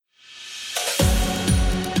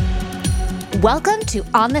Welcome to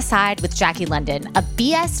On the Side with Jackie London, a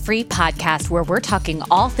BS-free podcast where we're talking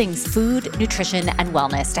all things food, nutrition, and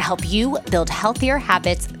wellness to help you build healthier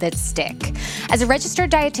habits that stick. As a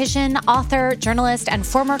registered dietitian, author, journalist, and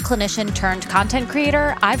former clinician turned content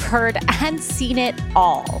creator, I've heard and seen it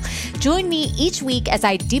all. Join me each week as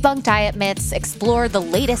I debunk diet myths, explore the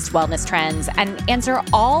latest wellness trends, and answer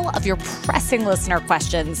all of your pressing listener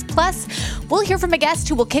questions. Plus, we'll hear from a guest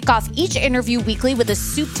who will kick off each interview weekly with a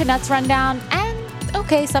soup to nuts rundown and,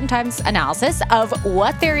 sometimes analysis of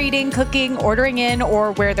what they're eating, cooking, ordering in,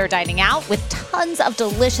 or where they're dining out, with tons of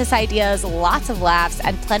delicious ideas, lots of laughs,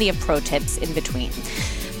 and plenty of pro tips in between.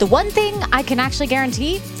 The one thing I can actually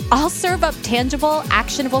guarantee, I'll serve up tangible,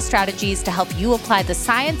 actionable strategies to help you apply the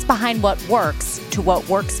science behind what works to what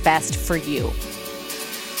works best for you.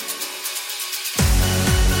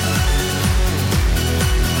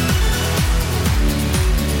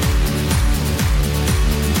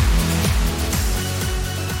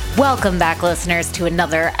 Welcome back, listeners, to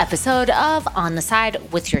another episode of On the Side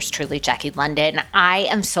with yours truly, Jackie London. I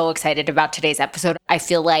am so excited about today's episode. I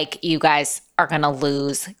feel like you guys are going to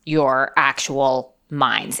lose your actual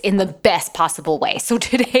minds in the best possible way. So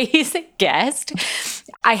today's guest,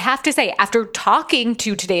 I have to say, after talking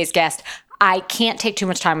to today's guest, I can't take too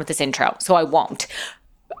much time with this intro, so I won't.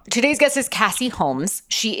 Today's guest is Cassie Holmes.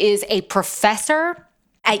 She is a professor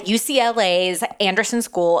at UCLA's Anderson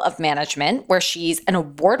School of Management, where she's an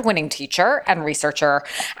award-winning teacher and researcher.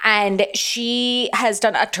 And she has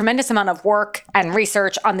done a tremendous amount of work and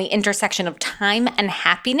research on the intersection of time and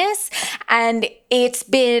happiness. And it's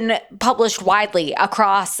been published widely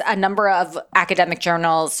across a number of academic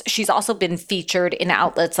journals. She's also been featured in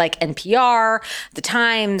outlets like NPR, The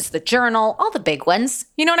Times, The Journal, all the big ones.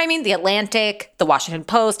 You know what I mean? The Atlantic, The Washington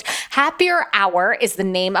Post. Happier Hour is the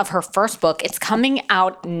name of her first book. It's coming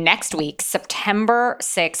out next week, September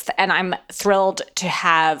 6th, and I'm thrilled to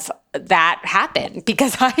have that happen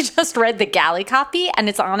because I just read the galley copy and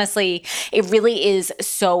it's honestly, it really is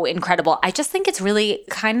so incredible. I just think it's really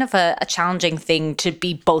kind of a challenging thing to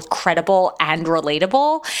be both credible and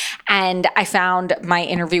relatable. And I found my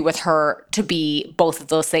interview with her to be both of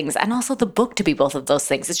those things and also the book to be both of those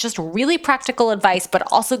things. It's just really practical advice, but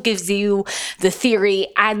also gives you the theory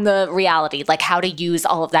and the reality, like how to use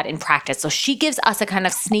all of that in practice. So she gives us a kind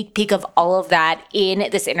of sneak peek of all of that in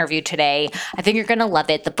this interview today. I think you're going to love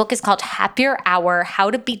it. The book is called Happier Hour: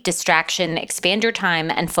 How to Beat Distraction, Expand Your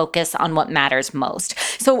Time, and Focus on What Matters Most.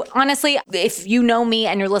 So honestly, if you know me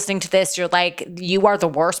and you're listening to this, you're like, you are the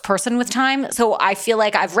worst person with time. So I feel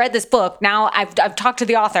like I've read this book. Now I've talked to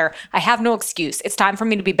the author. I have no excuse. It's time for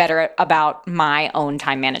me to be better about my own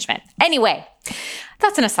time management. Anyway,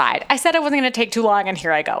 that's an aside. I said I wasn't going to take too long, and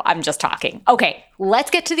here I go. I'm just talking. Okay, let's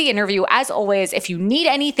get to the interview. As always, if you need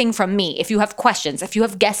anything from me, if you have questions, if you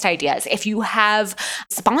have guest ideas, if you have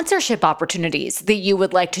sponsorship opportunities that you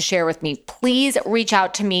would like to share with me, please reach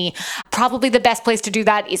out to me. Probably the best place to do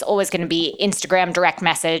that is always going to be Instagram direct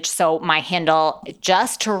message. So my handle,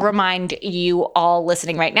 just to remind you all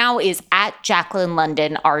listening right now, is at Jacqueline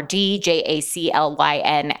London RD,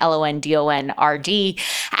 JACLYN LONDON RD.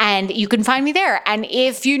 And you can find me there. And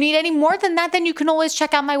if you need any more than that, then you can always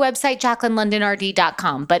check out my website,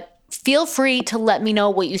 JacquelineLondonRD.com. But feel free to let me know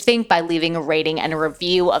what you think by leaving a rating and a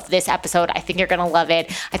review of this episode. I think you're going to love it.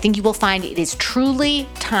 I think you will find it is truly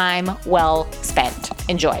time well spent.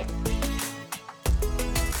 Enjoy.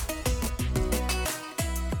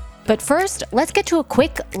 But first, let's get to a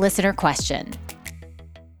quick listener question.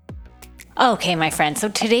 Okay, my friends. So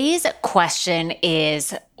today's question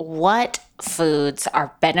is, what foods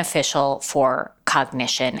are beneficial for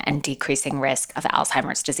cognition and decreasing risk of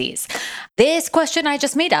Alzheimer's disease? This question I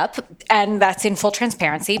just made up, and that's in full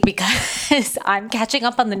transparency because I'm catching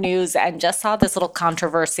up on the news and just saw this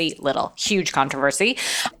huge controversy,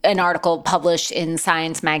 an article published in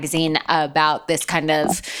Science magazine about this kind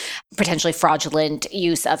of potentially fraudulent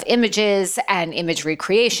use of images and image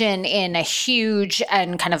recreation in a huge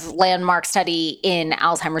and kind of landmark study in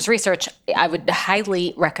Alzheimer's research. I would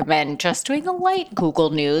highly recommend just doing a light Google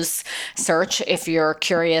News search if you're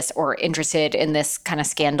curious or interested in this kind of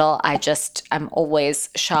scandal. I'm always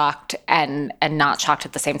shocked and not shocked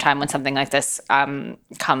at the same time when something like this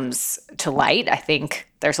comes to light. I think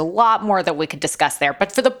there's a lot more that we could discuss there.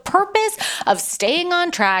 But for the purpose of staying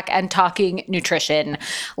on track and talking nutrition,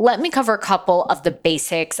 let me cover a couple of the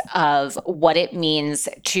basics of what it means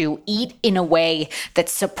to eat in a way that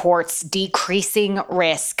supports decreasing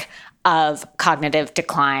risk of cognitive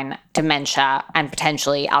decline, dementia, and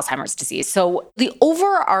potentially Alzheimer's disease. So the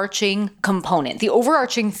overarching component, the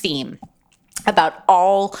overarching theme about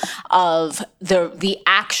all of the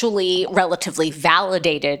actually relatively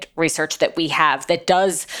validated research that we have that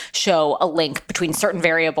does show a link between certain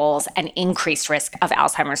variables and increased risk of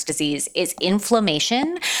Alzheimer's disease is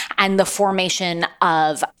inflammation and the formation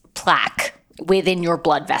of plaque within your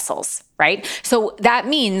blood vessels, right? So that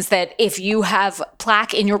means that if you have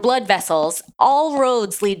plaque in your blood vessels, all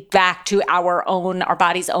roads lead back to our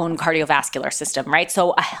body's own cardiovascular system, right?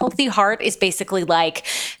 So a healthy heart is basically like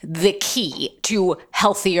the key to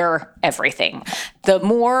healthier everything. The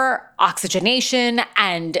more oxygenation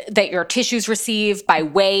and that your tissues receive by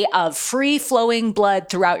way of free flowing blood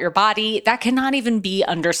throughout your body, that cannot even be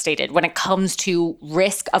understated when it comes to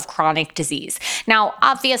risk of chronic disease. Now,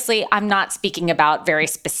 obviously, I'm not speaking about very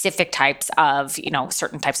specific types of,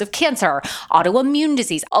 certain types of cancer, autoimmune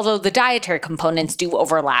disease, although the dietary components do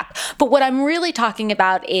overlap. But what I'm really talking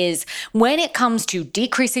about is when it comes to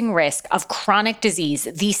decreasing risk of chronic disease,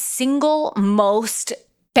 the single most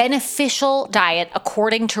beneficial diet,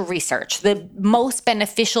 according to research, the most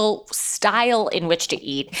beneficial style in which to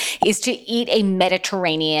eat is to eat a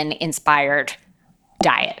Mediterranean-inspired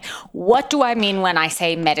diet. What do I mean when I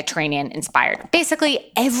say Mediterranean inspired?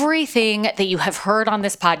 Basically, everything that you have heard on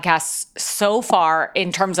this podcast so far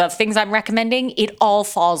in terms of things I'm recommending, it all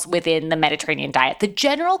falls within the Mediterranean diet. The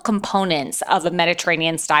general components of a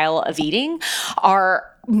Mediterranean style of eating are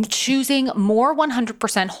choosing more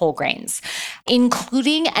 100% whole grains,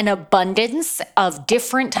 including an abundance of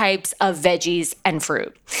different types of veggies and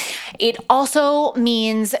fruit. It also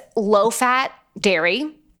means low-fat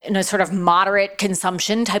dairy, in a sort of moderate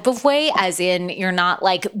consumption type of way, as in you're not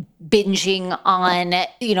like binging on,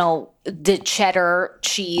 the cheddar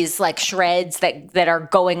cheese, like shreds that are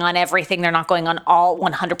going on everything. They're not going on all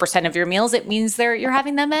 100% of your meals. It means you're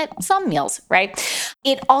having them at some meals, right?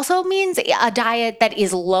 It also means a diet that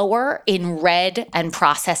is lower in red and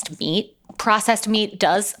processed meat. Processed meat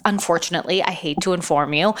does, unfortunately, I hate to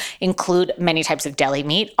inform you, include many types of deli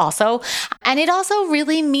meat also. And it also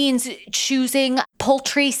really means choosing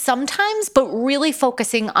poultry sometimes, but really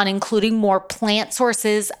focusing on including more plant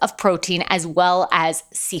sources of protein as well as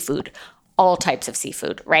seafood. All types of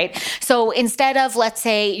seafood, right? So instead of, let's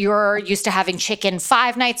say you're used to having chicken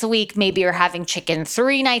 5 nights a week, maybe you're having chicken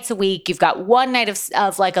 3 nights a week. You've got 1 night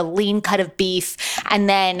of like a lean cut of beef, and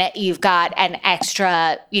then you've got an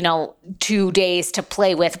extra, 2 days to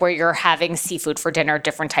play with where you're having seafood for dinner,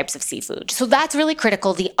 different types of seafood. So that's really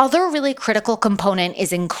critical. The other really critical component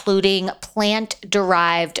is including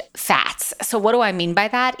plant-derived fats. So what do I mean by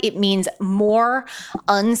that? It means more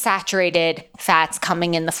unsaturated fats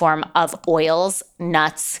coming in the form of oils,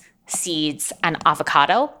 nuts, seeds, and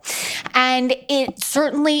avocado. And it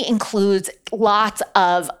certainly includes lots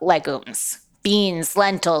of legumes. Beans,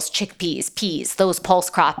 lentils, chickpeas, peas, those pulse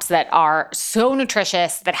crops that are so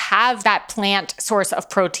nutritious, that have that plant source of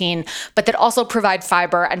protein, but that also provide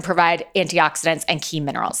fiber and provide antioxidants and key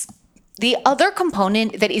minerals. The other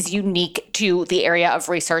component that is unique to the area of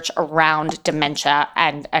research around dementia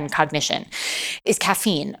and cognition is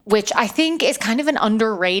caffeine, which I think is kind of an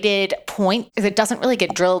underrated point that doesn't really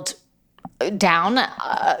get drilled down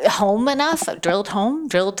home enough. I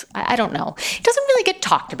don't know. It doesn't really get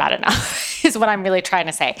talked about enough is what I'm really trying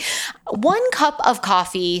to say. 1 cup of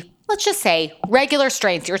coffee, let's just say regular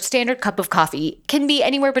strength, your standard cup of coffee, can be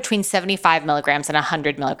anywhere between 75 milligrams and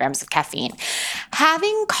 100 milligrams of caffeine.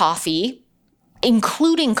 Having coffee,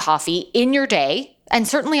 including coffee in your day, and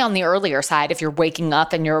certainly on the earlier side, if you're waking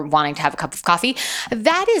up and you're wanting to have a cup of coffee,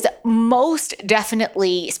 that is most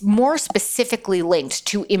definitely more specifically linked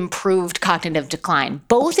to improved cognitive decline,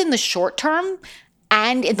 both in the short term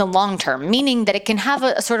and in the long term, meaning that it can have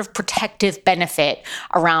a sort of protective benefit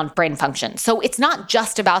around brain function. So it's not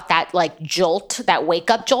just about that like jolt, that wake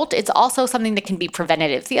up jolt. It's also something that can be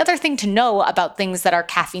preventative. The other thing to know about things that are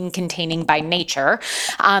caffeine containing by nature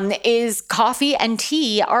is coffee and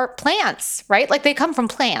tea are plants, right? Like they come from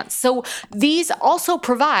plants. So these also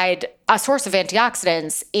provide a source of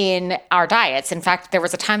antioxidants in our diets. In fact, there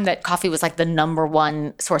was a time that coffee was like the number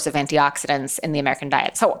 1 source of antioxidants in the American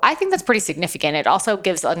diet. So I think that's pretty significant. It also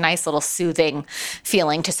gives a nice little soothing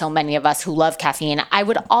feeling to so many of us who love caffeine. I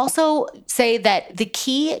would also say that the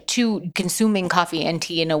key to consuming coffee and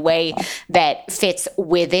tea in a way that fits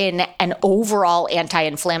within an overall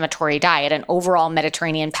anti-inflammatory diet, an overall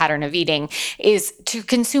Mediterranean pattern of eating, is to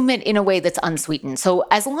consume it in a way that's unsweetened. So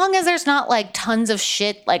as long as there's not like tons of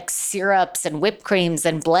shit like cereal syrups and whipped creams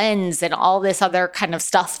and blends and all this other kind of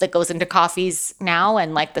stuff that goes into coffees now,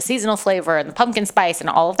 and like the seasonal flavor and the pumpkin spice and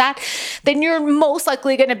all of that, then you're most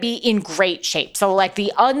likely going to be in great shape. So like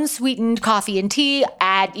the unsweetened coffee and tea,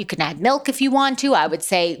 you can add milk if you want to. I would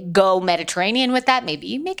say go Mediterranean with that. Maybe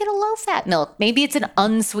you make it a low-fat milk. Maybe it's an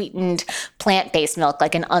unsweetened plant-based milk,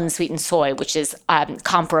 like an unsweetened soy, which is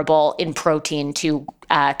comparable in protein to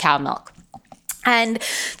cow milk. And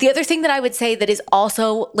the other thing that I would say that is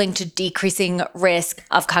also linked to decreasing risk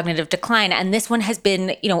of cognitive decline, and this one has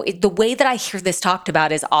been, the way that I hear this talked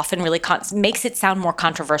about is often really makes it sound more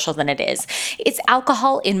controversial than it is. It's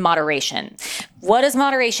alcohol in moderation. What does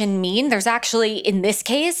moderation mean? There's actually, in this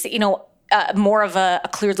case, more of a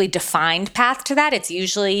clearly defined path to that. It's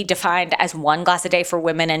usually defined as 1 glass a day for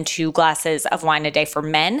women and 2 glasses of wine a day for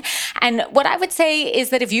men. And what I would say is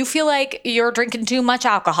that if you feel like you're drinking too much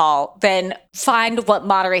alcohol, then find what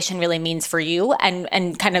moderation really means for you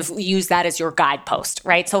and kind of use that as your guidepost,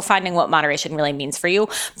 right? So finding what moderation really means for you.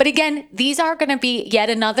 But again, these are going to be yet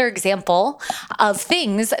another example of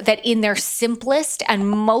things that in their simplest and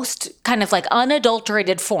most kind of like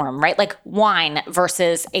unadulterated form, right? Like wine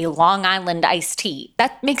versus a Long Island iced tea.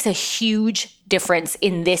 That makes a huge difference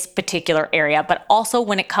in this particular area, but also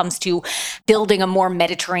when it comes to building a more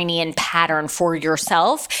Mediterranean pattern for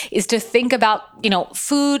yourself is to think about,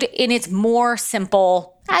 food in its more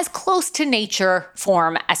simple, as close to nature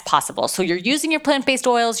form as possible. So you're using your plant-based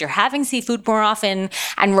oils, you're having seafood more often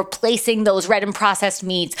and replacing those red and processed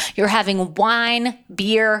meats. You're having wine,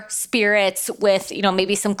 beer, spirits with,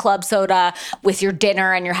 maybe some club soda with your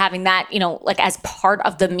dinner, and you're having that, like as part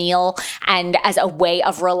of the meal and as a way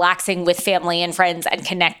of relaxing with family and friends and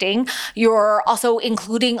connecting. You're also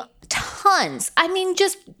including tons.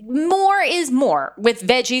 Just more is more with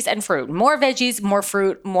veggies and fruit. More veggies, more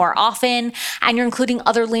fruit, more often. And you're including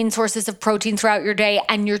other lean sources of protein throughout your day.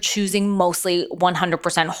 And you're choosing mostly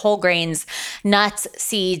 100% whole grains, nuts,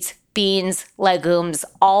 seeds, beans, legumes,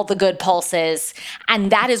 all the good pulses. And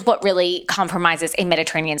that is what really compromises a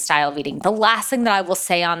Mediterranean style of eating. The last thing that I will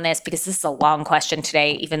say on this, because this is a long question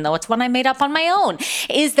today, even though it's one I made up on my own,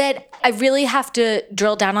 is that I really have to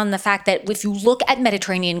drill down on the fact that if you look at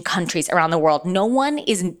Mediterranean countries around the world, no one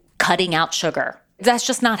is cutting out sugar. That's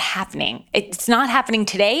just not happening. It's not happening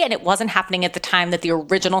today, and it wasn't happening at the time that the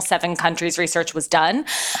original 7 countries research was done.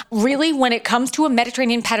 Really, when it comes to a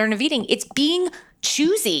Mediterranean pattern of eating, it's being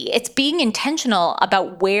choosy. It's being intentional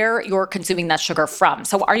about where you're consuming that sugar from.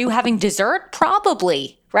 So are you having dessert?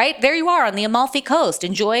 Probably. Right? There you are on the Amalfi Coast,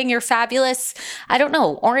 enjoying your fabulous,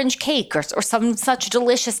 orange cake or some such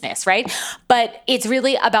deliciousness, right? But it's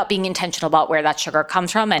really about being intentional about where that sugar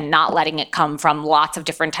comes from and not letting it come from lots of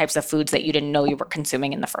different types of foods that you didn't know you were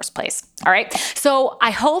consuming in the first place. All right? So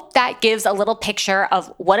I hope that gives a little picture of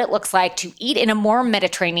what it looks like to eat in a more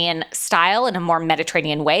Mediterranean style, in a more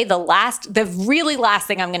Mediterranean way. The really last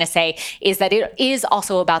thing I'm going to say is that it is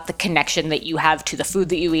also about the connection that you have to the food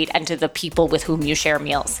that you eat and to the people with whom you share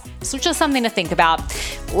meals. So just something to think about.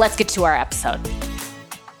 Let's get to our episode.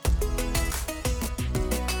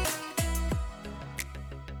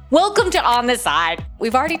 Welcome to On the Side.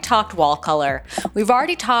 We've already talked wall color. We've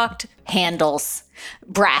already talked handles,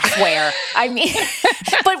 brassware.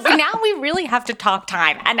 But now we really have to talk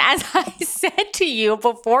time. And as I said to you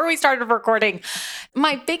before we started recording,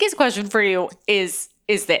 my biggest question for you is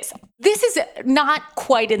this. This is not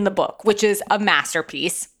quite in the book, which is a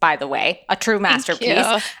masterpiece, by the way, a true masterpiece.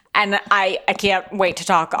 And I can't wait to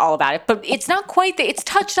talk all about it. But it's not quite there. It's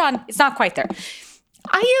touched on. It's not quite there.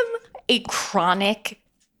 I am a chronic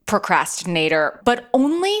procrastinator, but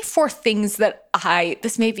only for things that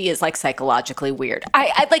this maybe is like psychologically weird.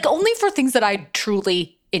 I like only for things that I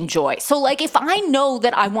truly enjoy. So like if I know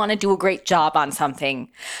that I want to do a great job on something,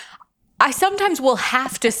 I sometimes will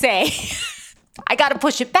have to say, I got to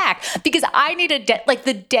push it back because I need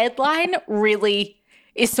the deadline really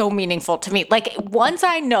is so meaningful to me. Like once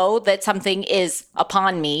I know that something is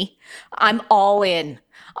upon me, I'm all in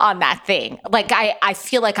on that thing. Like I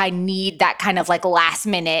feel like I need that kind of like last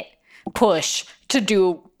minute push to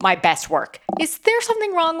do my best work. Is there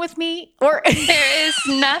something wrong with me? Or there is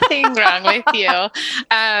nothing wrong with you.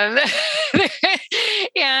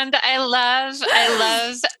 And I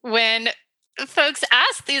love when folks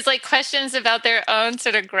ask these like questions about their own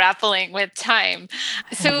sort of grappling with time.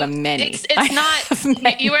 So it's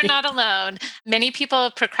not, you are not alone. Many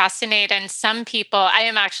people procrastinate, and some people,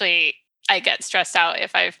 I get stressed out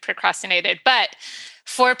if I've procrastinated, but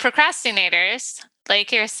for procrastinators,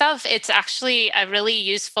 like yourself, it's actually a really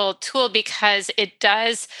useful tool because it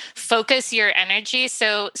does focus your energy.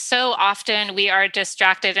 So often we are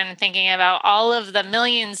distracted and thinking about all of the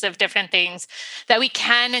millions of different things that we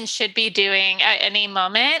can and should be doing at any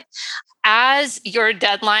moment. As your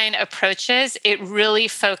deadline approaches, it really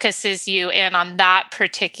focuses you in on that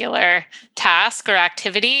particular task or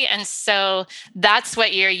activity. And so that's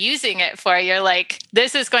what you're using it for. You're like,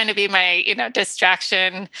 this is going to be my,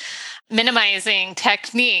 distraction minimizing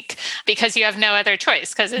technique because you have no other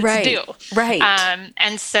choice because it's due. Right.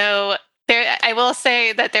 And so I will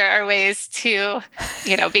say that there are ways to,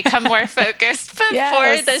 become more focused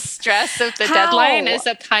before the stress of the deadline is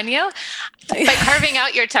upon you by carving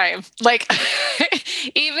out your time. Like,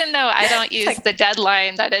 even though I don't use the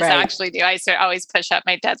deadline that is actually due, I always push up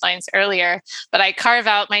my deadlines earlier, but I carve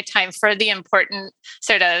out my time for the important,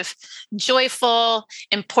 sort of joyful,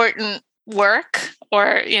 important work,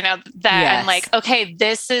 or that I'm like, okay,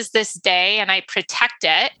 this is this day, and I protect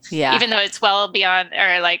it, even though it's well beyond,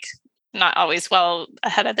 or like not always well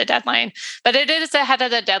ahead of the deadline, but it is ahead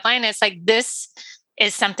of the deadline. It's like, this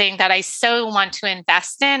is something that I so want to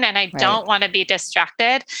invest in, and I don't want to be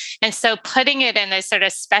distracted. And so putting it in this sort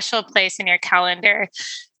of special place in your calendar,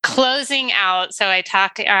 closing out. So I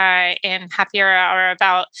talk in Happier Hour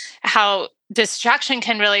about how distraction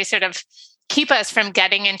can really sort of keep us from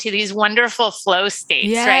getting into these wonderful flow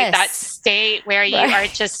states, right? That state where you are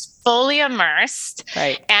just fully immersed.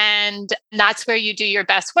 And that's where you do your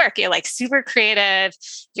best work. You're like super creative,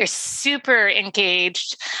 you're super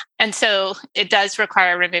engaged. And so it does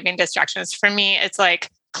require removing distractions. For me, it's like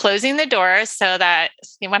closing the door so that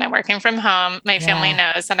when I'm working from home, my family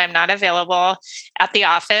knows that I'm not available. At the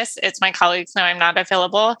office, it's my colleagues know I'm not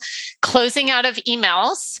available. Closing out of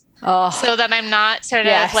emails. So that I'm not sort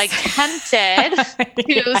of like tempted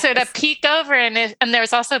to sort of peek over. And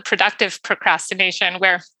there's also productive procrastination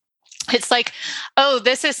where it's like, oh,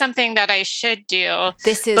 this is something that I should do.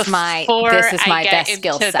 This is my best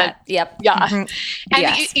skill set. Yeah. Mm-hmm.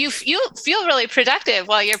 And you feel really productive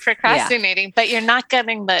while you're procrastinating, but you're not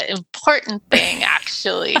getting the important thing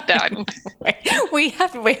actually done.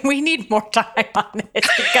 We need more time on this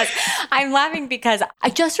because I'm laughing because I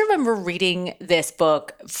just remember reading this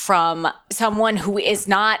book from someone who is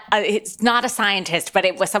it's not a scientist, but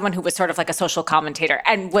it was someone who was sort of like a social commentator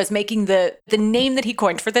and was making the name that he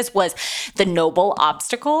coined for this was the noble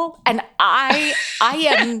obstacle. And I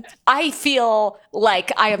feel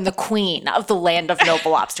like I am the queen of the land of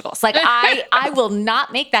noble obstacles. Like I will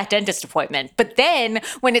not make that dentist appointment. But then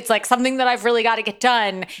when it's like something that I've really got to get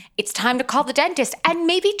done, it's time to call the dentist and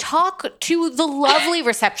maybe talk to the lovely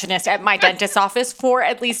receptionist at my dentist's office for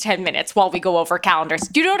at least 10 minutes while we go over calendars.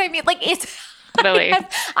 Do you know what I mean? Like it's really,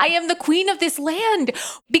 I am the queen of this land,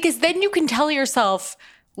 because then you can tell yourself,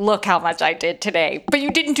 look how much I did today, but you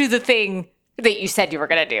didn't do the thing that you said you were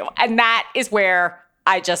going to do. And that is where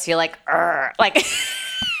I just feel like, yeah.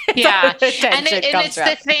 And it's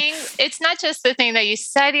the thing, it's not just the thing that you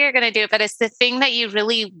said you're going to do, but it's the thing that you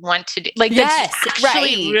really want to do. Like, that's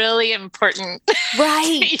actually really important.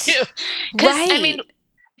 Right. To you. I mean,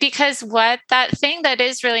 because what that thing that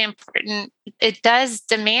is really important, it does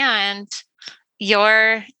demand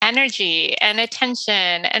your energy and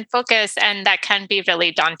attention and focus. And that can be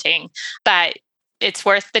really daunting, but it's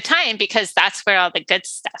worth the time because that's where all the good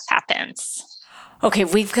stuff happens. Okay,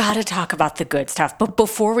 we've got to talk about the good stuff. But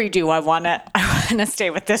before we do, I want to stay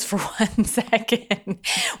with this for 1 second.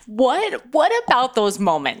 What about those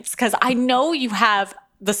moments? Because I know you have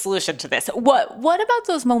the solution to this. What about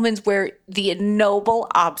those moments where the noble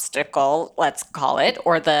obstacle, let's call it,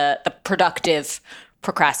 or the productive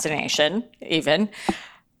procrastination even,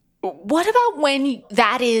 what about when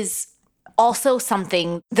that is also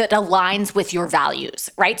something that aligns with your values,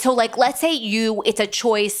 right? So like, let's say it's a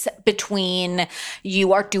choice between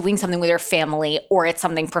you are doing something with your family or it's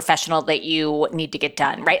something professional that you need to get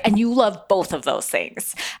done, right? And you love both of those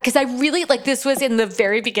things. Because I really, like, this was in the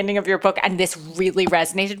very beginning of your book, and this really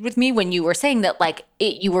resonated with me when you were saying that, like,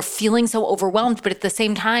 you were feeling so overwhelmed, but at the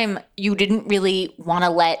same time, you didn't really want to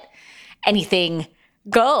let anything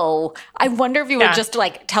go. I wonder if you would just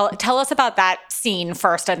like tell us about that scene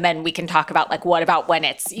first, and then we can talk about like what about when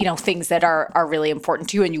it's, things that are really important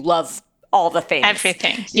to you and you love all the things.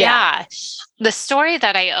 Everything. Yeah. The story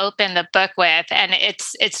that I opened the book with, and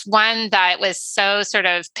it's one that was so sort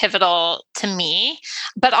of pivotal to me,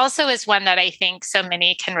 but also is one that I think so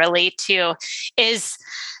many can relate to, is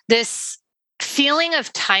this feeling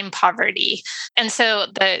of time poverty. And so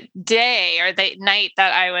the day or the night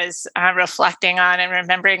that I was reflecting on and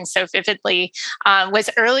remembering so vividly was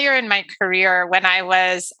earlier in my career when I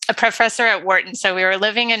was a professor at Wharton. So we were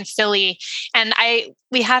living in Philly, and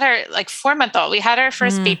we had our 4-month-old. We had our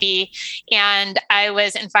first baby, and I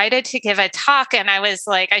was invited to give a talk. And I was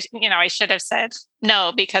like, I should have said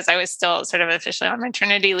no because I was still sort of officially on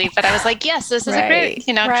maternity leave. But I was like, yes, this is a great,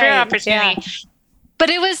 career opportunity. Yeah. But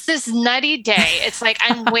it was this nutty day. It's like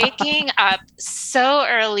I'm waking up so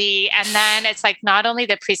early, and then it's like not only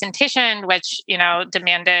the presentation, which,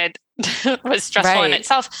 demanded was stressful in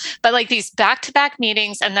itself, but like these back-to-back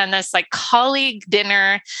meetings, and then this like colleague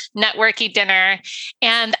dinner, networky dinner.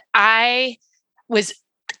 And I was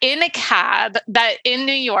in a cab that in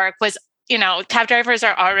New York was, cab drivers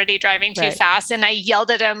are already driving too fast. And I yelled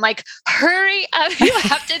at him like, hurry up, you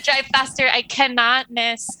have to drive faster. I cannot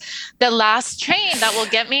miss the last train that will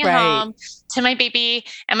get me home to my baby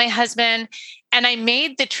and my husband. And I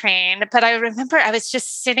made the train, but I remember I was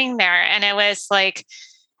just sitting there, and it was like,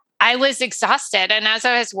 I was exhausted. And as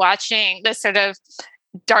I was watching the sort of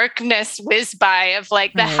darkness whiz by of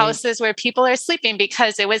like the houses where people are sleeping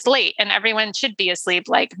because it was late and everyone should be asleep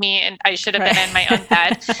like me, and I should have been in my own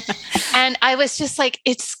bed. And I was just like,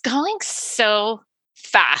 it's going so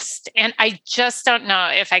fast. And I just don't know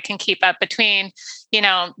if I can keep up between,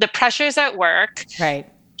 the pressures at work,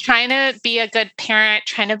 trying to be a good parent,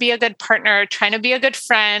 trying to be a good partner, trying to be a good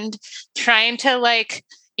friend, trying to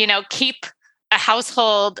keep a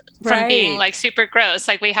household from being like super gross.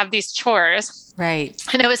 Like we have these chores. Right.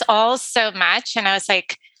 And it was all so much. And I was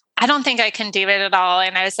like, I don't think I can do it at all.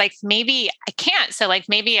 And I was like, maybe I can't. So like,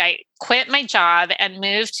 maybe I quit my job and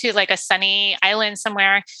move to like a sunny island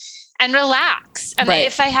somewhere and relax. And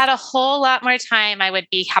if I had a whole lot more time, I would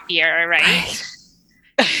be happier. Right.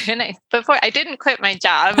 And before I didn't quit my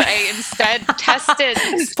job, I instead tested.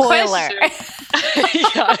 Spoiler.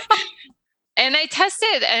 And I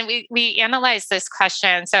tested, and we analyzed this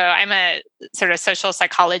question. So I'm a sort of social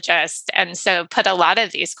psychologist, and so put a lot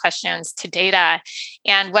of these questions to data.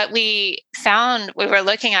 And what we found, we were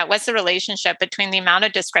looking at what's the relationship between the amount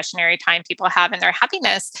of discretionary time people have and their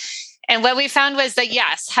happiness. And what we found was that,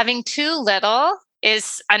 yes, having too little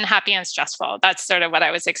is unhappy and stressful. That's sort of what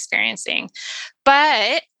I was experiencing.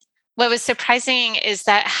 But what was surprising is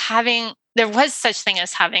that there was such thing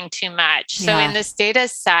as having too much. So in this data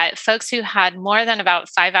set, folks who had more than about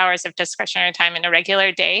 5 hours of discretionary time in a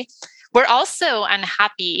regular day were also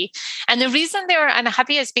unhappy. And the reason they were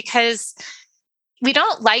unhappy is because we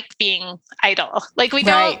don't like being idle. Like we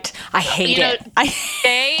don't. I hate it.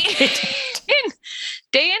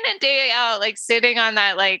 Day in and day out, like sitting on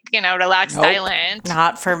that, relaxed island.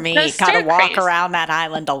 Not for me. Got to walk around that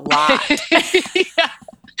island a lot.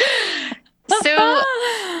 So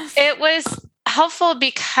it was helpful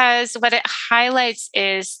because what it highlights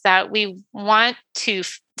is that we want to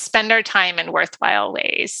spend our time in worthwhile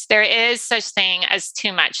ways. There is such thing as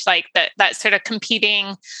too much, like that sort of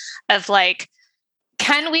competing of like,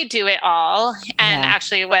 can we do it all? And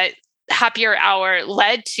actually what Happier Hour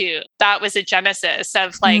led to, that was a genesis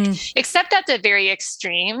of like, except at the very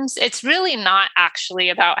extremes, it's really not actually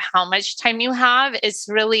about how much time you have. It's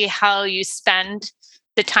really how you spend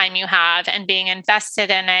the time you have and being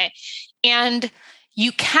invested in it. And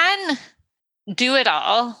you can do it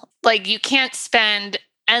all. Like you can't spend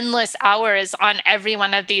endless hours on every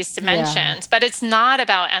one of these dimensions, but it's not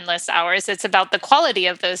about endless hours. It's about the quality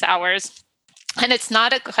of those hours. And it's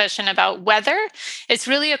not a question about whether, it's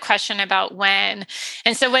really a question about when.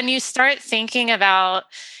 And so when you start thinking about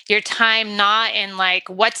your time, not in like,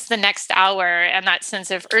 what's the next hour and that sense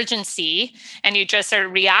of urgency, and you just are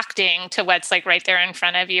reacting to what's like right there in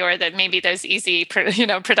front of you, or that maybe those easy,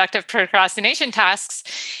 productive procrastination tasks,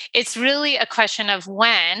 it's really a question of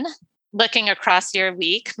when, looking across your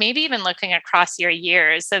week, maybe even looking across your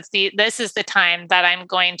years of this is the time that I'm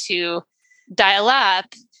going to dial up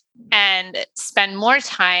and spend more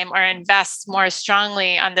time or invest more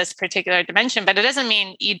strongly on this particular dimension. But it doesn't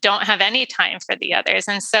mean you don't have any time for the others.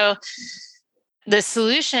 And so the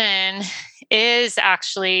solution is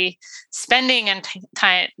actually spending in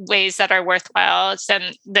ways that are worthwhile.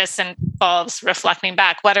 And this involves reflecting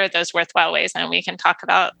back, what are those worthwhile ways? And we can talk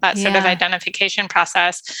about that sort of identification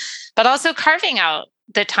process, but also carving out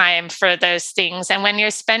the time for those things. And when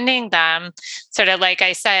you're spending them, sort of like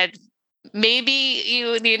I said, maybe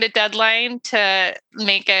you need a deadline to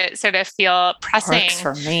make it sort of feel pressing. Works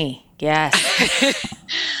for me. Yes.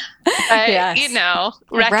 But,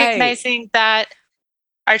 recognizing that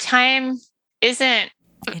our time isn't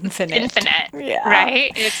infinite,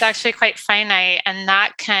 right? It's actually quite finite, and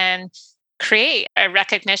that can create a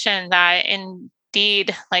recognition that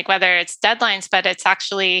indeed, like whether it's deadlines, but it's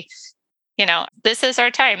actually, this is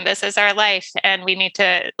our time, this is our life. And we need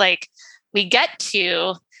to we get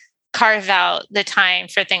to carve out the time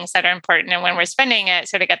for things that are important. And when we're spending it,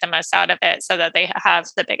 sort of get the most out of it so that they have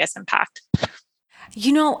the biggest impact.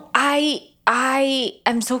 I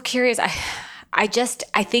am so curious.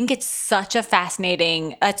 I think it's such a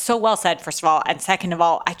fascinating, it's so well said, first of all. And second of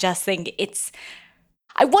all, I just think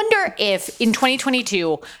I wonder if in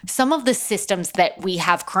 2022, some of the systems that we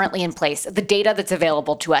have currently in place, the data that's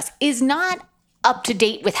available to us is not up to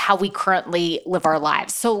date with how we currently live our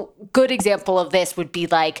lives. So good example of this would be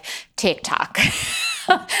like TikTok.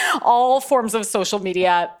 All forms of social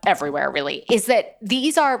media everywhere, really, is that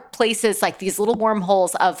these are places like these little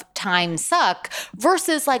wormholes of time suck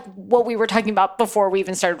versus like what we were talking about before we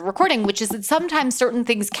even started recording, which is that sometimes certain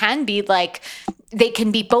things can be like, they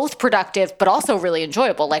can be both productive, but also really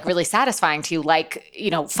enjoyable, like really satisfying to you, like,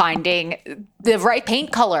 finding the right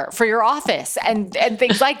paint color for your office and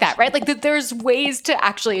things like that, right? Like that there's ways to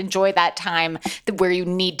actually enjoy that time where you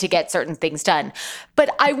need to get certain things done.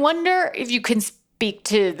 But I wonder if you can speak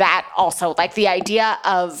to that also, like the idea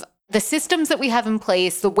of the systems that we have in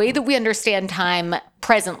place, the way that we understand time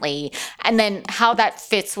presently, and then how that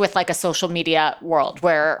fits with like a social media world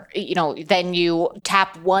where, then you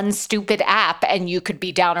tap one stupid app and you could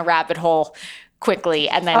be down a rabbit hole quickly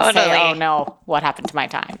and then say, oh no, what happened to my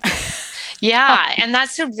time? Yeah. And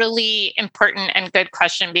that's a really important and good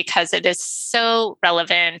question because it is so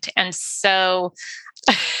relevant and so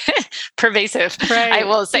pervasive, right. I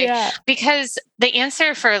will say, because the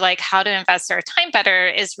answer for like how to invest our time better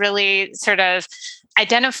is really sort of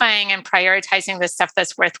identifying and prioritizing the stuff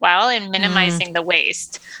that's worthwhile and minimizing the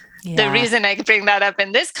waste. Yeah. The reason I bring that up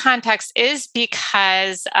in this context is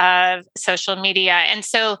because of social media. And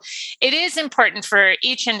so it is important for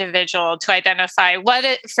each individual to identify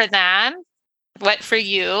what for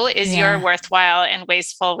you is your worthwhile and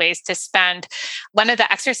wasteful ways to spend. One of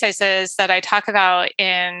the exercises that I talk about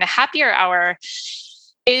in Happier Hour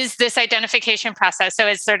is this identification process. So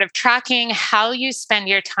it's sort of tracking how you spend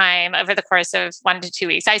your time over the course of 1 to 2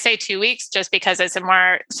 weeks. I say 2 weeks just because it's a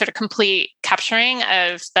more sort of complete capturing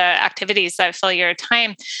of the activities that fill your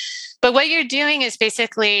time. But what you're doing is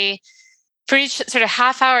basically for each sort of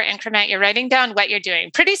half-hour increment, you're writing down what you're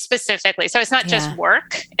doing pretty specifically. So it's not just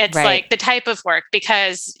work. It's like the type of work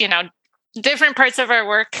because, different parts of our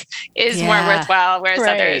work is more worthwhile, whereas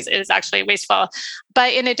others is actually wasteful.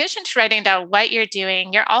 But in addition to writing down what you're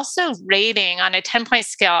doing, you're also rating on a 10-point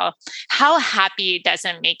scale how happy does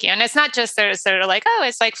it make you. And it's not just sort of like, oh,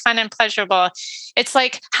 it's like fun and pleasurable. It's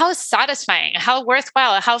like how satisfying, how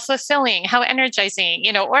worthwhile, how fulfilling, how energizing,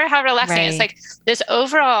 or how relaxing. Right. It's like this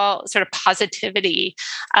overall sort of positivity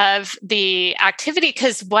of the activity.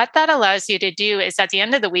 Because what that allows you to do is at the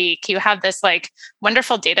end of the week, you have this like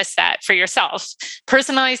wonderful data set for yourself,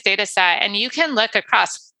 personalized data set, and you can look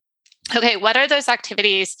across, okay, what are those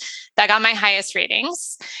activities that got my highest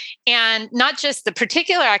ratings? And not just the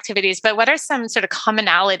particular activities, but what are some sort of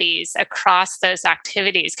commonalities across those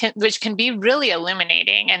activities, which can be really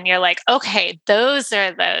illuminating. And you're like, okay, those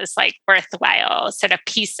are those like worthwhile sort of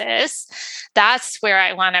pieces. That's where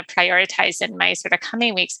I want to prioritize in my sort of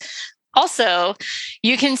coming weeks. Also,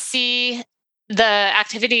 you can see the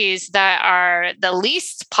activities that are the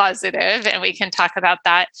least positive, and we can talk about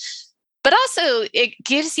that. But also it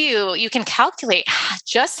gives you can calculate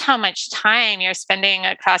just how much time you're spending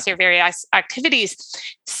across your various activities.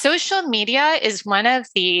 Social media is one of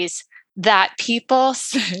these that people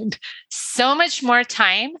spend so much more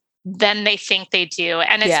time than they think they do.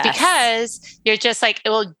 And it's because you're just like, it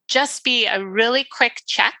will just be a really quick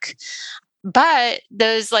check. But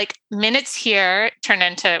those like minutes here turn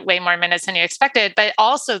into way more minutes than you expected. But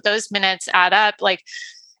also those minutes add up. Like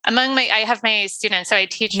I have my students, so I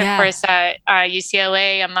teach a course at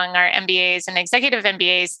UCLA among our MBAs and executive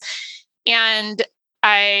MBAs. And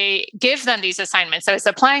I give them these assignments. So it's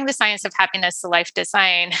applying the science of happiness to life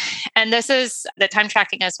design. And this is the time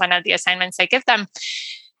tracking is one of the assignments I give them.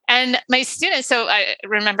 And my students, so I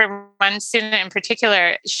remember one student in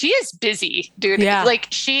particular, she is busy, dude. Yeah. Like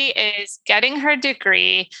she is getting her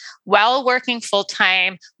degree while working full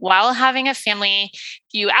time, while having a family.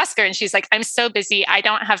 You ask her and she's like, I'm so busy. I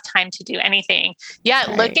don't have time to do anything.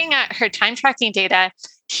 Yet looking at her time tracking data,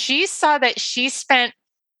 she saw that she spent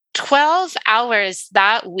 12 hours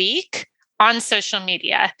that week on social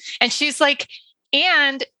media. And she's like,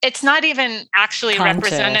 and it's not even actually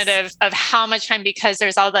representative of how much time, because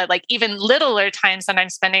there's all the like even littler times that I'm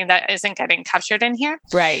spending that isn't getting captured in here.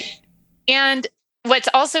 Right. And what's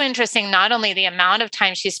also interesting, not only the amount of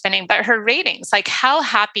time she's spending, but her ratings, like how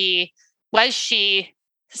happy was she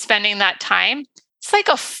spending that time? It's like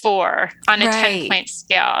a 4 on a 10-point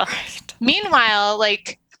scale. Right. Meanwhile,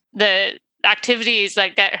 like the activities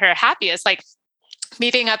that get her happiest, like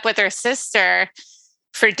meeting up with her sister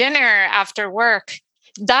for dinner after work,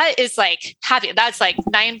 that is like happy. That's like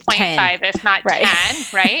 9.5, if not 10,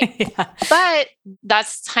 right? Yeah. But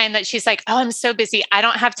that's time that she's like, oh, I'm so busy. I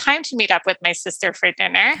don't have time to meet up with my sister for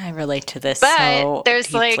dinner. I relate to this. But there's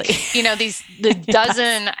deeply. Like, the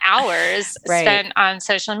dozen hours spent on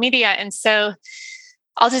social media. And so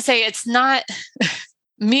I'll just say it's not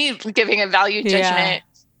me giving a value judgment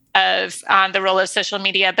of the role of social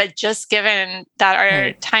media, but just given that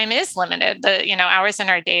our time is limited, the hours in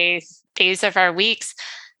our days of our weeks.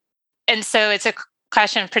 And so it's a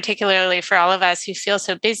question particularly for all of us who feel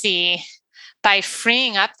so busy. By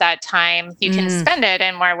freeing up that time, you can spend it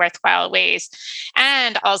in more worthwhile ways.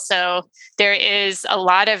 And also, there is a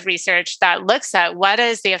lot of research that looks at what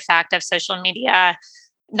is the effect of social media,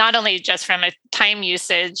 not only just from a time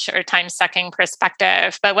usage or time sucking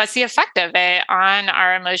perspective, but what's the effect of it on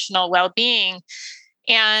our emotional well-being.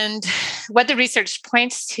 And what the research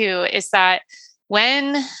points to is that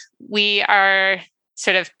when we are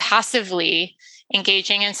sort of passively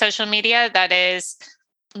engaging in social media, that is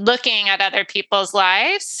looking at other people's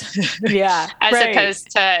lives, as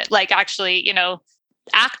opposed to like actually,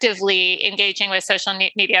 actively engaging with social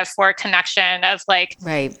media for connection of like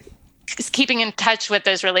keeping in touch with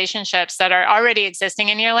those relationships that are already existing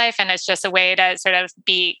in your life. And it's just a way to sort of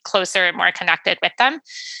be closer and more connected with them.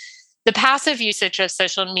 The passive usage of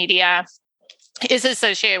social media is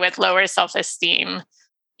associated with lower self-esteem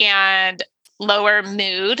and lower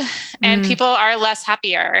mood, and people are less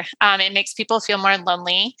happier. It makes people feel more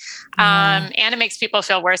lonely, and it makes people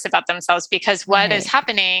feel worse about themselves, because what is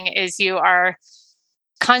happening is you are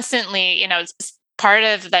constantly, part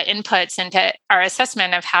of the inputs into our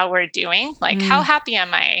assessment of how we're doing, like how happy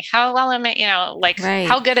am I? How well am I?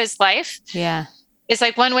 How good is life? Yeah. It's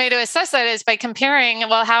like one way to assess that is by comparing,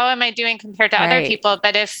 well, how am I doing compared to other people?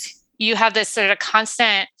 But if you have this sort of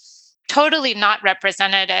constant, totally not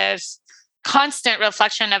representative, constant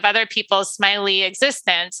reflection of other people's smiley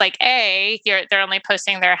existence, like they're only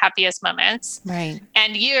posting their happiest moments. Right.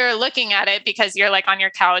 And you're looking at it because you're like on your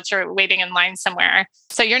couch or waiting in line somewhere.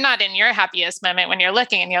 So you're not in your happiest moment when you're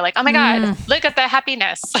looking and you're like, oh my God, look at the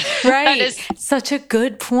happiness. Right. That is such a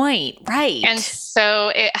good point. Right. And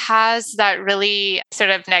so it has that really sort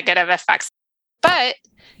of negative effects. But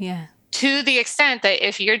to the extent that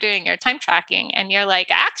if you're doing your time tracking and you're like,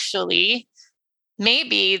 actually,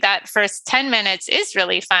 maybe that first 10 minutes is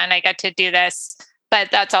really fun. I get to do this,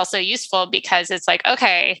 but that's also useful because it's like,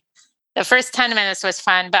 okay, the first 10 minutes was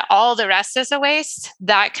fun, but all the rest is a waste.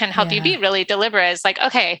 That can help you be really deliberate. It's like,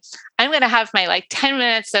 okay, I'm going to have my like 10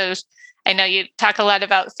 minutes of, I know you talk a lot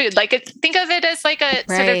about food. Like think of it as like a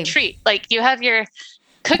sort of treat. Like you have your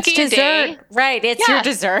cookie dessert day. Right. It's your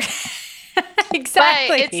dessert.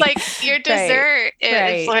 Exactly. But it's like your dessert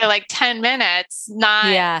is for like 10 minutes,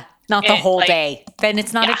 not the whole day. Then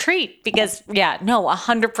it's not a treat because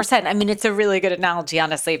 100%. I mean, it's a really good analogy,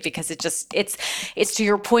 honestly, because it's to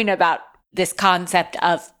your point about this concept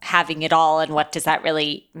of having it all. And what does that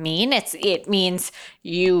really mean? It means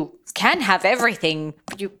you can have everything,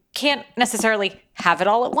 but you can't necessarily have it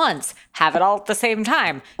all at once, have it all at the same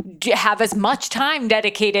time, have as much time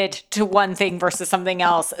dedicated to one thing versus something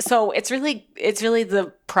else. So it's really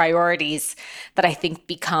the priorities that I think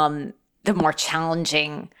become the more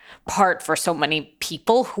challenging part for so many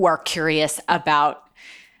people who are curious about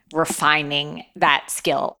refining that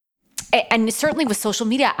skill. And certainly with social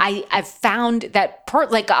media, I've found that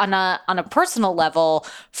on a personal level,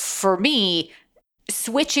 for me,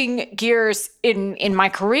 switching gears in my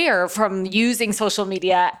career from using social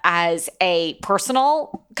media as a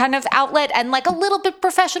personal kind of outlet and like a little bit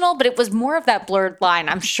professional, but it was more of that blurred line.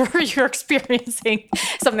 I'm sure you're experiencing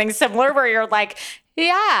something similar where you're like,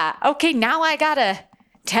 okay, now I gotta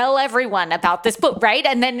tell everyone about this book, right?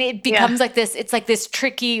 And then it becomes like this, it's like this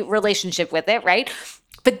tricky relationship with it, right?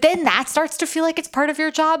 But then that starts to feel like it's part of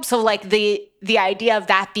your job. So like the idea of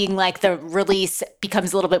that being like the release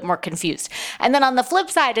becomes a little bit more confused. And then on the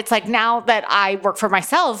flip side, it's like now that I work for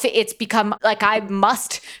myself, it's become like I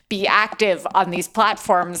must be active on these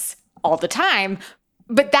platforms all the time.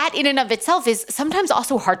 But that in and of itself is sometimes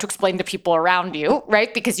also hard to explain to people around you,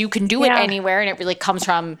 right? Because you can do it anywhere and it really comes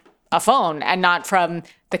from a phone and not from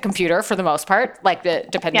the computer for the most part, like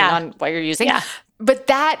depending on what you're using. Yeah. But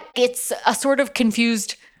that it's a sort of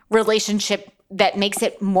confused relationship that makes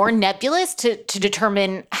it more nebulous to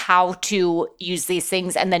determine how to use these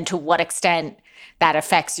things and then to what extent that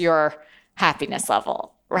affects your happiness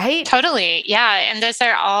level. right? Totally. Yeah. And those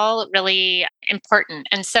are all really important.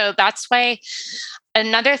 And so that's why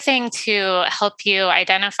another thing to help you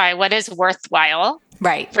identify what is worthwhile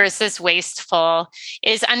right versus wasteful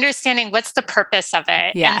is understanding what's the purpose of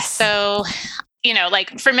it. Yes. And so,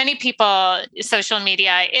 like for many people, social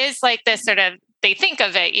media is like this sort of, they think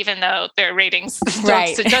of it, even though their ratings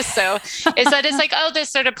don't suggest so, is that it's like, oh, this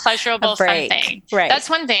sort of pleasurable, fun thing. Right. That's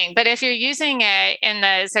one thing. But if you're using it in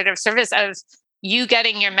the sort of service of you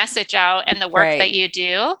getting your message out and the work that you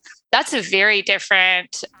do, that's a very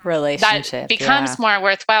different relationship. That becomes more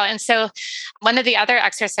worthwhile. And so one of the other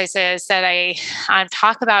exercises that I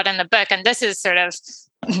talk about in the book, and this is sort of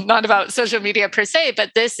not about social media per se,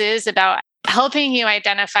 but this is about helping you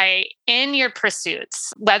identify in your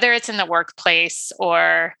pursuits, whether it's in the workplace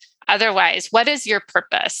or otherwise, what is your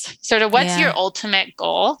purpose? Sort of what's your ultimate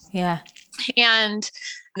goal? Yeah. And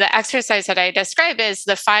the exercise that I describe is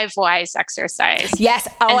the 5 whys exercise. Yes.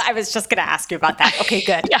 Oh, I was just going to ask you about that. Okay,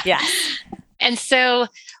 good. Yeah. And so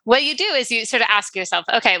what you do is you sort of ask yourself,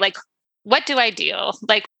 okay, like, what do I do?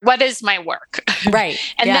 Like, what is my work? Right.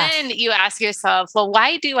 And then you ask yourself, well,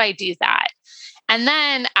 why do I do that? And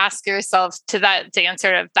then ask yourself to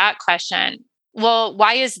answer that question, well,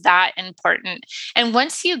 why is that important? And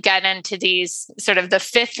once you get into these sort of the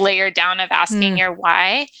 5th layer down of asking your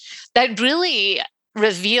why, that really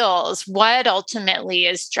reveals what ultimately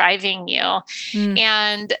is driving you.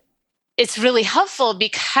 And it's really helpful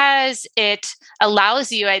because it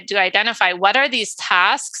allows you to identify what are these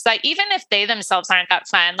tasks that even if they themselves aren't that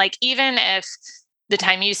fun, like even if the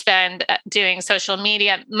time you spend doing social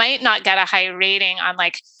media might not get a high rating on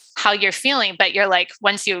like how you're feeling, but you're like,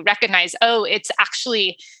 once you recognize, oh, it's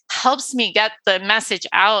actually helps me get the message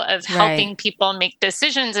out of helping people make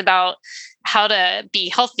decisions about how to be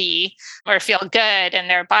healthy or feel good in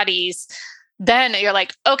their bodies, then you're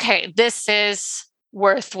like, okay, this is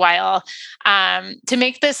worthwhile. To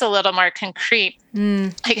make this a little more concrete,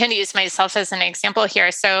 I can use myself as an example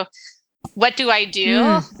here. So what do I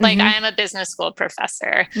do? Like I am a business school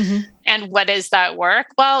professor. And what is that work?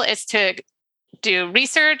 Well, it's to do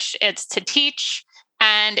research, it's to teach,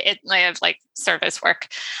 and I have like service work.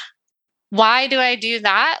 Why do I do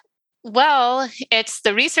that? Well, it's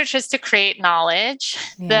the research is to create knowledge.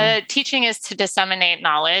 The teaching is to disseminate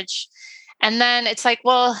knowledge. And then it's like,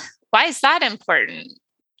 well, why is that important?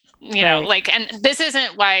 Like, and this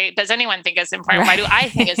isn't why does anyone think it's important? Why do I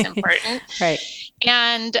think it's important?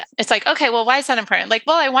 And it's like, okay, well, why is that important? Like,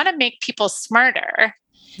 well, I want to make people smarter.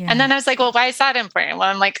 And then I was like, well, why is that important? Well,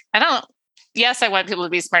 I'm like, yes, I want people to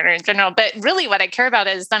be smarter in general, but really what I care about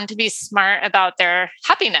is them to be smart about their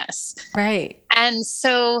happiness. And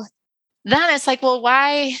so then it's like, well,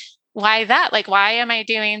 why that? Like, why am I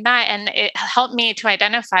doing that? And it helped me to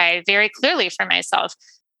identify very clearly for myself,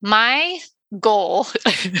 my goal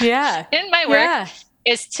in my work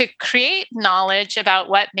is to create knowledge about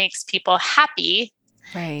what makes people happy,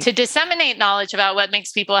 to disseminate knowledge about what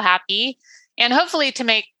makes people happy, and hopefully to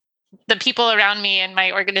make the people around me and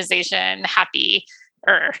my organization happier.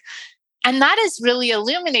 And that is really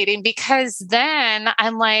illuminating because then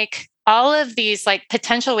I'm like, all of these like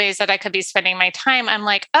potential ways that I could be spending my time, I'm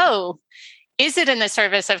like, oh, is it in the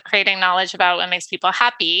service of creating knowledge about what makes people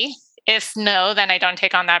happy? If no, then I don't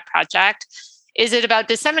take on that project. Is it about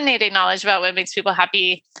disseminating knowledge about what makes people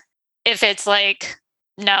happy? If it's like,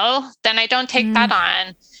 no, then I don't take that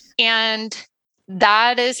on. And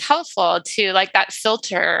that is helpful to like that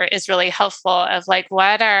filter is really helpful of like,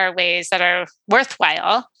 what are ways that are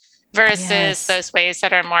worthwhile versus those ways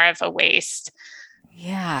that are more of a waste.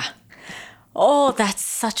 Yeah. Oh, that's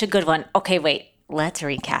such a good one. Okay, wait, let's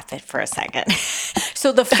recap it for a second.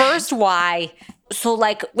 So the first why, so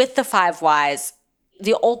like with the 5 whys,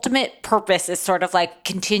 the ultimate purpose is sort of like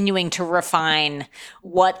continuing to refine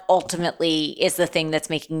what ultimately is the thing that's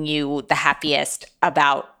making you the happiest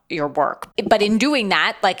about your work. But in doing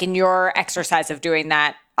that, like in your exercise of doing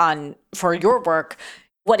that for your work,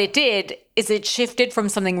 what it did is it shifted from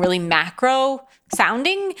something really macro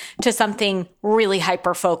sounding to something really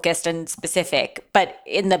hyper-focused and specific, but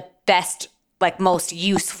in the best, like most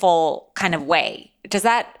useful kind of way. Does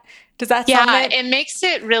that sound right? It makes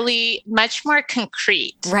it really much more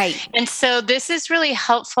concrete. Right. And so this is really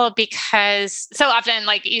helpful because so often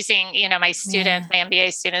like using, my students, my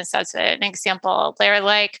MBA students as an example, they're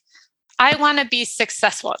like, I want to be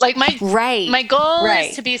successful. Like my goal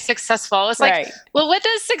is to be successful. It's like, well, what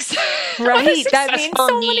does success? That means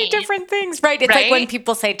so many different things. Right. It's like when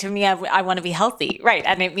people say to me, I want to be healthy. Right.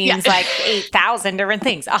 And it means like 8,000 different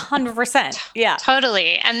things. 100%. Yeah.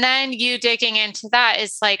 Totally. And then you digging into that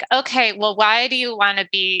is like, okay, well, why do you want to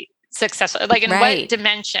be successful? Like in what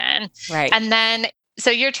dimension? Right. And then So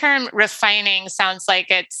your term refining sounds like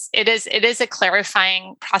it is a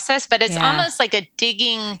clarifying process, but it's almost like a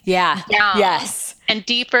digging down and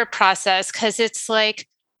deeper process, because it's like,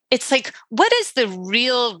 what is the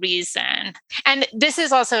real reason? And this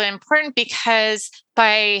is also important because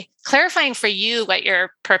by clarifying for you what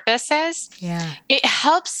your purpose is, it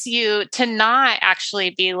helps you to not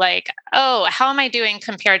actually be like, oh, how am I doing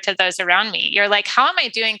compared to those around me? You're like, how am I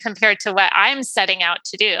doing compared to what I'm setting out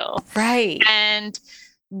to do? Right. And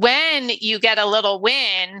when you get a little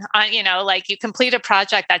win on, like you complete a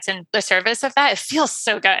project that's in the service of that, it feels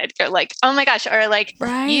so good. You're like, oh my gosh. Or like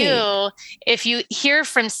if you hear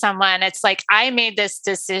from someone, it's like, I made this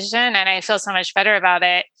decision and I feel so much better about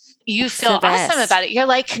it. You feel awesome about it. You're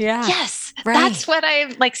like, yes, that's what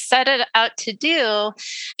I like set it out to do.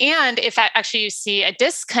 And if actually you see a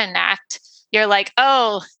disconnect, you're like,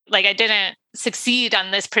 oh, like I didn't succeed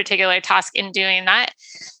on this particular task in doing that,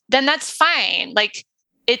 then that's fine. Like,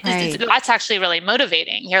 that's actually really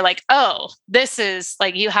motivating. You're like, oh, this is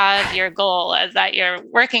like, you have your goal that you're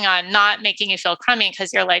working on, not making you feel crummy,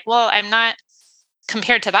 because you're like, well, I'm not,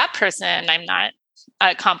 compared to that person, I'm not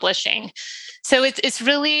accomplishing. So it's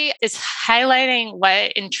highlighting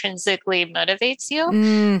what intrinsically motivates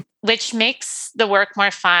you, which makes the work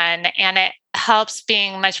more fun, and it helps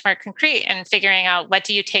being much more concrete and figuring out what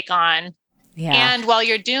do you take on. And while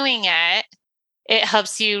you're doing it, it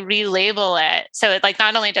helps you relabel it. So it like,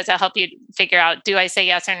 not only does it help you figure out, do I say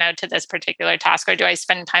yes or no to this particular task, or do I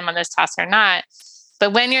spend time on this task or not?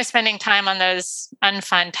 But when you're spending time on those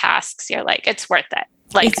unfun tasks, you're like, it's worth it.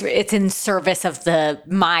 Like it's in service of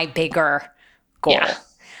my bigger goal. Yeah.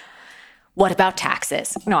 What about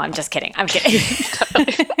taxes? No, I'm just kidding. I'm kidding.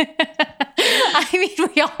 I mean,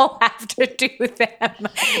 we all have to do them.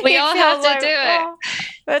 We all have to do it.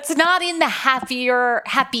 It's not in the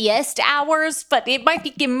happiest hours, but it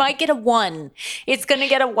might get a 1. It's going to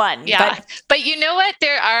get a 1. Yeah. But you know what?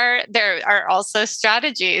 There are also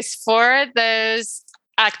strategies for those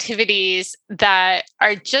activities that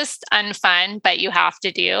are just unfun, but you have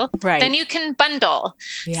to do. Right. Then you can bundle.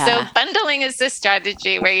 Yeah. So bundling is this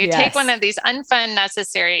strategy where you take one of these unfun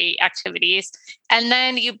necessary activities and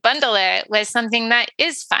then you bundle it with something that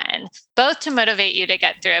is fun, both to motivate you to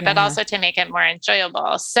get through it, but also to make it more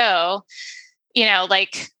enjoyable. So,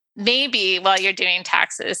 like maybe while you're doing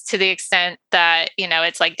taxes, to the extent that,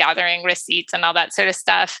 it's like gathering receipts and all that sort of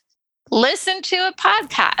stuff, listen to a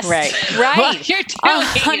podcast. Right. While you're doing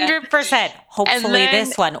 100%. Hopefully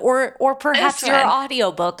this one. Or perhaps your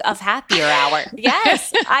audiobook of Happier Hour.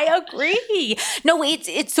 Yes, I agree. No,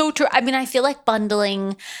 it's so true. I mean, I feel like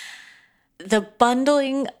the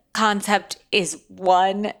bundling concept is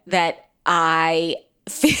one that I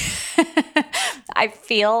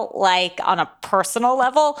feel like on a personal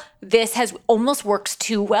level, this has almost works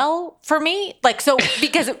too well for me. Like, so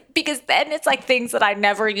because then it's like things that I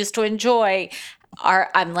never used to enjoy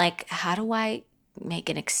I'm like, how do I make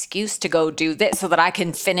an excuse to go do this so that I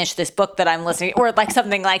can finish this book that I'm listening, or like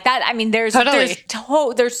something like that. I mean, there's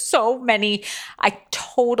so many. I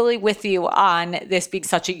totally with you on this being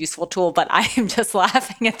such a useful tool, but I am just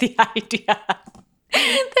laughing at the idea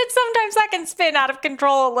that sometimes that can spin out of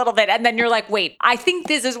control a little bit. And then you're like, wait, I think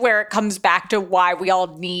this is where it comes back to why we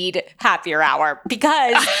all need Happier Hour,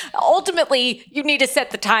 because ultimately you need to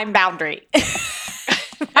set the time boundary.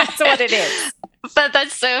 That's what it is. But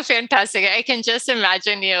that's so fantastic. I can just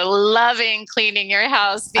imagine you loving cleaning your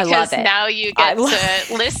house, because now you get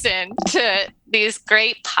to listen to these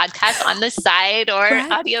great podcasts on the side or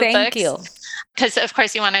audiobooks. Thank you. Because of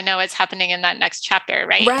course you want to know what's happening in that next chapter,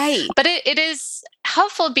 right? Right. But it is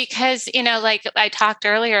helpful because, like I talked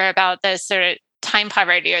earlier about this sort of time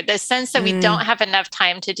poverty, or the sense that we don't have enough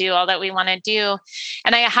time to do all that we want to do.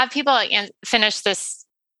 And I have people finish this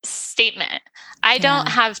statement: I don't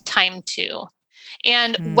have time to.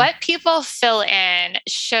 And what people fill in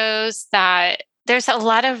shows that there's a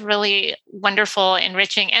lot of really wonderful,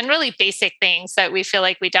 enriching, and really basic things that we feel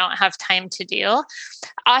like we don't have time to do.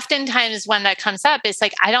 Oftentimes one that comes up is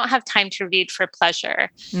like, I don't have time to read for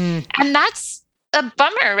pleasure. And that's a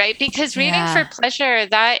bummer, right? Because reading for pleasure,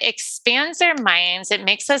 that expands our minds. It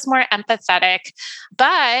makes us more empathetic.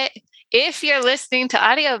 But if you're listening to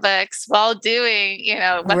audiobooks while doing,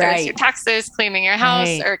 whether it's your taxes, cleaning your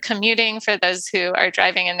house, or commuting for those who are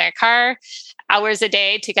driving in their car hours a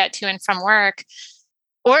day to get to and from work,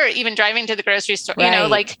 or even driving to the grocery store,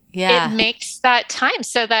 it makes that time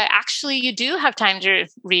so that actually you do have time to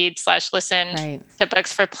read/listen to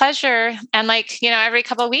books for pleasure. And every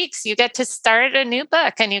couple of weeks you get to start a new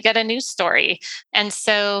book and you get a new story. And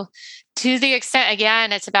so to the extent,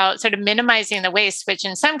 again, it's about sort of minimizing the waste, which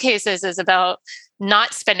in some cases is about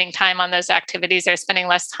not spending time on those activities or spending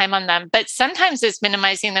less time on them. But sometimes it's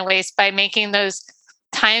minimizing the waste by making those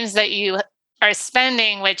times that you are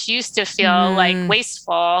spending, which used to feel like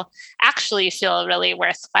wasteful, actually feel really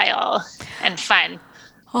worthwhile and fun.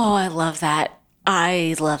 Oh, I love that.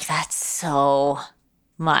 I love that so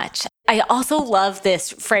much. I also love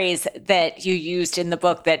this phrase that you used in the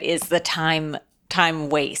book that is the time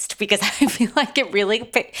waste, because I feel like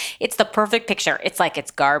it's the perfect picture. It's like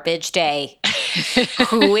it's garbage day.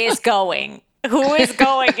 Who is going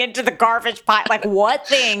into the garbage pile? Like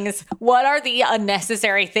what are the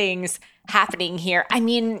unnecessary things happening here? I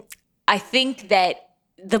mean, I think that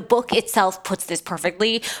the book itself puts this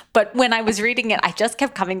perfectly, but when I was reading it, I just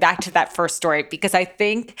kept coming back to that first story, because I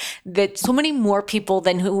think that so many more people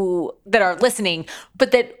that are listening,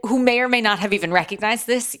 but that who may or may not have even recognized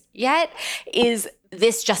this yet, is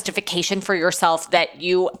this justification for yourself that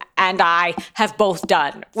you and I have both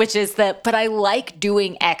done, which is but I like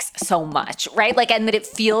doing X so much, right? Like, and that it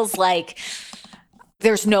feels like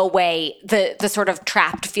there's no way, the sort of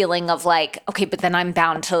trapped feeling of like, okay, but then I'm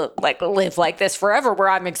bound to like live like this forever, where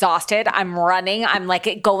I'm exhausted, I'm running, I'm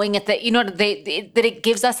like going at the, that it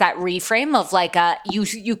gives us that reframe of like,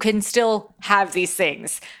 you can still have these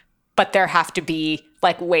things, but there have to be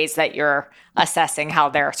like ways that you're assessing how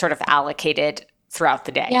they're sort of allocated throughout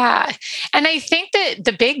the day. Yeah. And I think that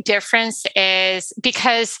the big difference is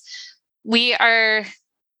because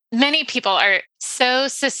many people are so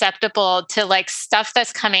susceptible to like stuff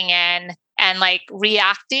that's coming in and like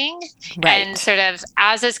reacting. Right. And sort of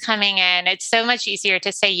as it's coming in, it's so much easier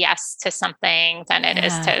to say yes to something than it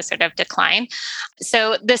is to sort of decline.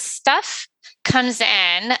 So this stuff comes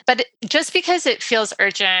in, but just because it feels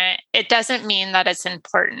urgent, it doesn't mean that it's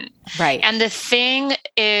important. Right. And the thing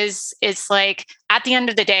is, it's like at the end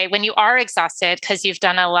of the day, when you are exhausted because you've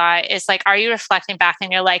done a lot, it's like, are you reflecting back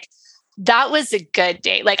and you're like, that was a good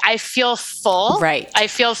day. Like I feel full. Right. I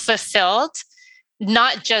feel fulfilled.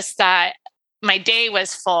 Not just that my day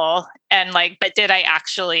was full and like, but did I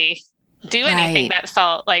actually do anything that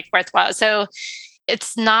felt like worthwhile? So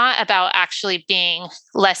it's not about actually being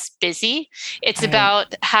less busy. It's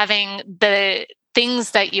about having the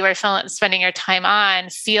things that you are spending your time on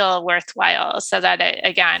feel worthwhile, so that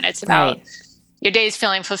it's about your days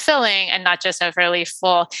feeling fulfilling and not just overly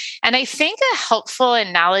full. And I think a helpful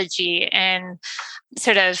analogy in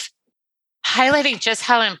sort of highlighting just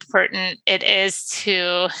how important it is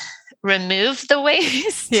to remove the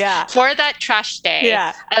waste for that trash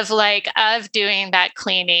day of doing that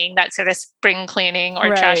cleaning, that sort of spring cleaning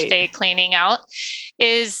or trash day cleaning out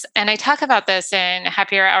is, and I talk about this in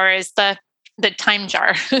Happier Hour, is the time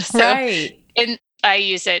jar. I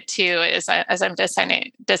use it too as I'm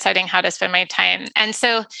deciding how to spend my time. And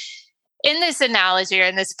so in this analogy or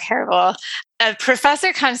in this parable, a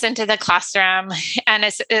professor comes into the classroom and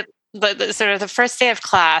it's sort of the first day of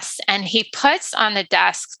class, and he puts on the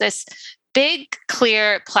desk this big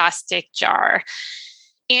clear plastic jar.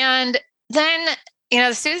 And then,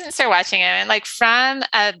 the students are watching him, and like from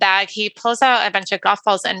a bag, he pulls out a bunch of golf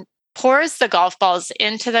balls and pours the golf balls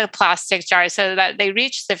into the plastic jar so that they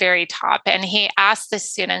reach the very top. And he asks the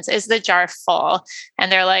students, is the jar full? And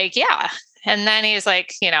they're like, yeah. And then he's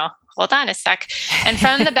like, hold on a sec. And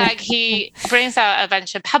from the bag, he brings out a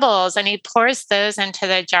bunch of pebbles and he pours those into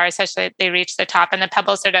the jar such that they reach the top, and the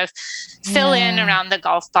pebbles sort of fill in around the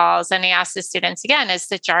golf balls. And he asks the students again, is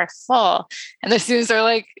the jar full? And the students are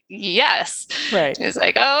like, yes. Right. He's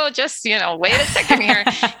like, oh, just, wait a second here.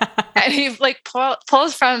 And he like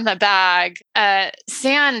pulls from the bag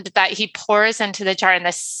sand that he pours into the jar, and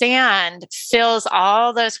the sand fills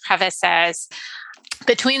all those crevices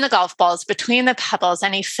between the golf balls, between the pebbles,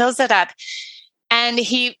 and he fills it up. And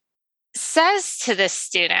he says to the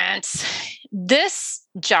students, this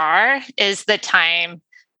jar is the time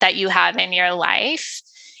that you have in your life.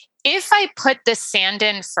 If I put the sand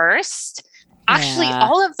in first, actually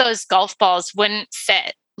all of those golf balls wouldn't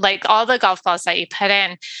fit, like all the golf balls that you put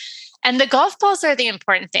in. And the golf balls are the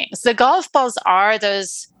important things. The golf balls are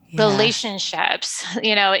those relationships,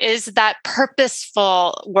 is that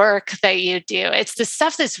purposeful work that you do. It's the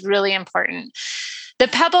stuff that's really important. The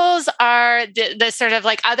pebbles are the sort of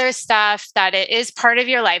like other stuff that it is part of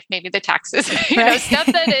your life, maybe the taxes, stuff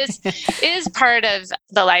that is part of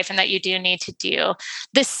the life and that you do need to do.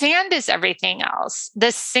 The sand is everything else.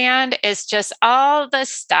 The sand is just all the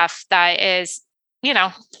stuff that is,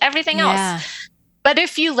 everything else. But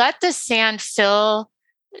if you let the sand fill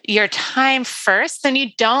your time first, then you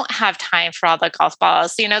don't have time for all the golf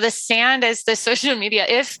balls. The sand is the social media.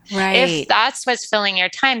 If that's what's filling your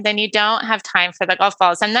time, then you don't have time for the golf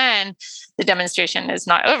balls. And then the demonstration is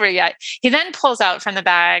not over yet. He then pulls out from the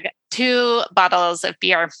bag 2 bottles of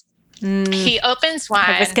beer. He opens one.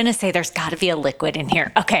 I was going to say there's got to be a liquid in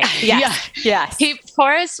here. Okay. Yes. Yes. He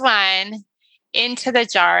pours one into the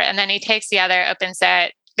jar, and then he takes the other, opens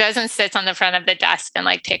it, goes and sits on the front of the desk and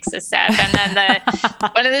takes a sip. And then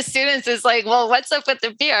one of the students is like, well, what's up with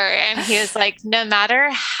the beer? And he was like, no matter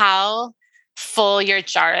how full your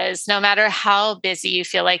jar is, no matter how busy you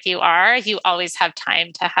feel like you are, you always have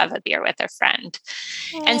time to have a beer with a friend.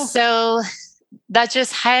 Oh. And so that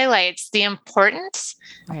just highlights the importance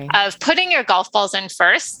of putting your golf balls in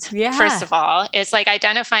first. Yeah. First of all, it's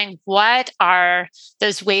identifying what are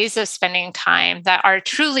those ways of spending time that are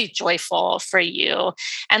truly joyful for you.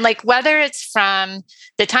 And whether it's from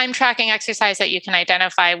the time tracking exercise that you can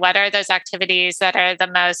identify, what are those activities that are the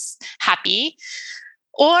most happy,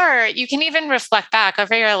 or you can even reflect back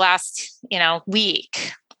over your last,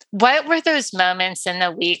 week. What were those moments in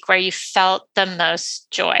the week where you felt the most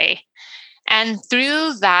joy? And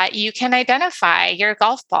through that, you can identify your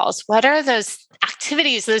golf balls. What are those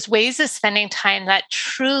activities, those ways of spending time that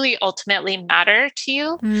truly ultimately matter to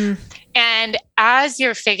you? And as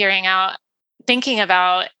you're thinking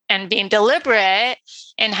about and being deliberate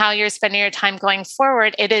in how you're spending your time going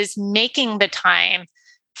forward, it is making the time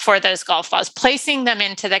for those golf balls, placing them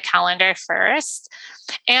into the calendar first.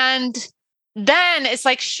 And then it's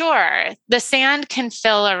sure, the sand can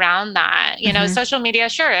fill around that, social media,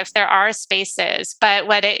 sure, if there are spaces, but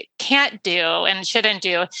what it can't do and shouldn't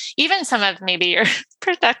do, even some of maybe your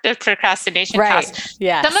productive procrastination tasks,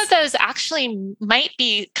 some of those actually might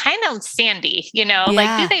be kind of sandy, do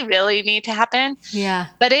they really need to happen? Yeah.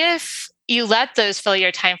 But if you let those fill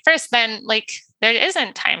your time first, then there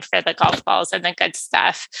isn't time for the golf balls and the good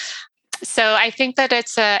stuff. So I think that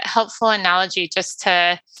it's a helpful analogy just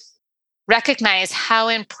to recognize how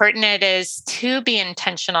important it is to be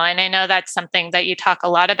intentional. And I know that's something that you talk a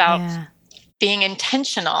lot about, being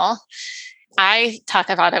intentional. I talk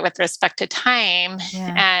about it with respect to time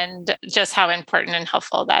and just how important and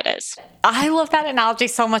helpful that is. I love that analogy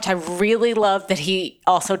so much. I really love that he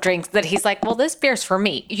also drinks, that he's like, well, this beer's for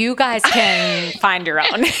me. You guys can find your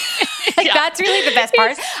own. That's really the best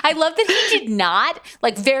part. I love that he did not,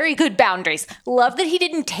 very good boundaries. Love that he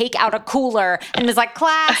didn't take out a cooler and was like,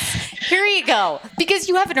 class, here you go, because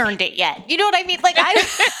you haven't earned it yet. You know what I mean? I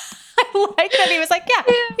like that he was like, yeah,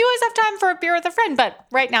 you always have time for a beer with a friend, but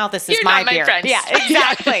right now this is my beer. Friends. Yeah,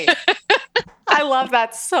 exactly. I love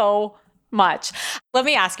that so much. Let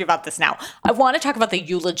me ask you about this now. I want to talk about the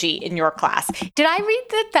eulogy in your class. Did I read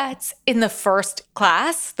that that's in the first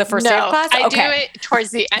class, the first day of class? I do it towards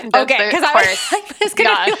the end of the course. I was going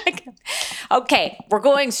to be like, okay, we're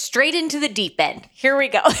going straight into the deep end. Here we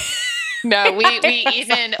go. No, we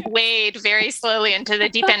even wade very slowly into the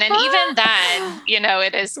deep end. And even then,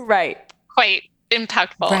 it is quite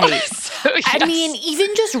impactful. Right. So, yes. I mean,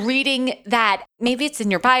 even just reading that, maybe it's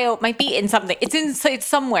in your bio, it might be in something, it's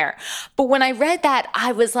somewhere. But when I read that,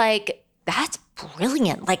 I was like, that's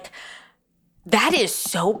brilliant. That is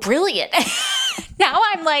so brilliant. Now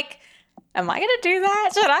I'm like, am I going to do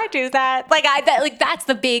that? Should I do that? That's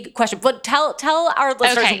the big question. But tell our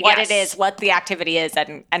listeners what it is, what the activity is,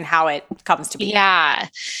 and how it comes to be. Yeah.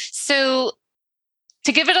 So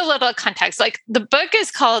to give it a little context, the book is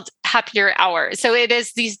called Happier Hours. So it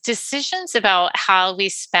is these decisions about how we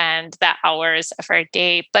spend the hours of our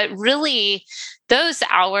day, but really those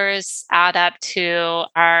hours add up to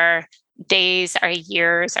our days, our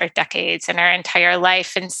years, our decades, and our entire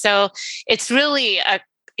life. And so it's really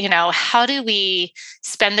how do we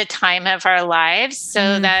spend the time of our lives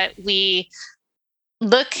so that we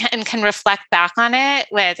look and can reflect back on it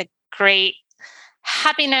with great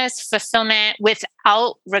happiness, fulfillment,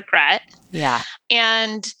 without regret. Yeah.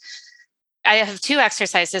 And I have 2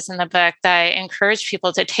 exercises in the book that I encourage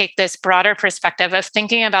people to take this broader perspective of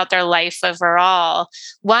thinking about their life overall.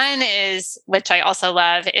 One is, which I also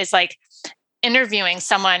love, is interviewing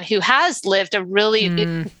someone who has lived a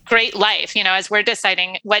really great life. As we're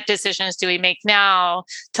deciding what decisions do we make now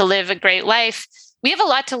to live a great life, we have a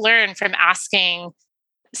lot to learn from asking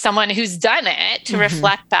someone who's done it to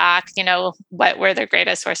reflect back, what were their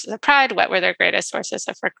greatest sources of pride? What were their greatest sources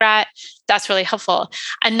of regret? That's really helpful.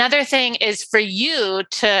 Another thing is for you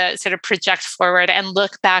to sort of project forward and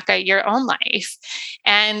look back at your own life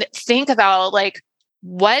and think about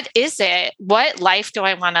what is it? What life do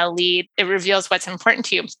I want to lead? It reveals what's important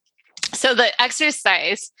to you. So the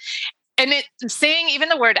exercise, and saying even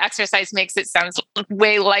the word exercise makes it sound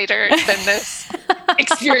way lighter than this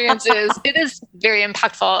experiences. It is very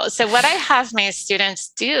impactful. So what I have my students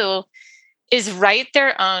do is write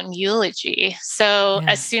their own eulogy. So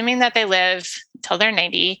assuming that they live till they're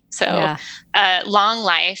 90, so long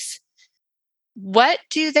life, what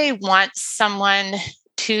do they want someone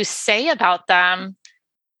to say about them,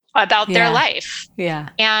 about their life? Yeah.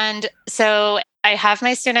 And so I have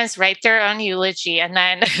my students write their own eulogy. And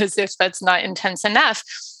then, as if that's not intense enough,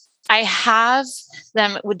 I have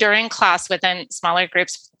them during class within smaller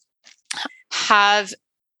groups have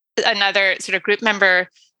another sort of group member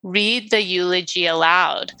read the eulogy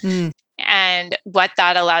aloud. And what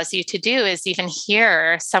that allows you to do is even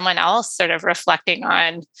hear someone else sort of reflecting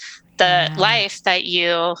on the life that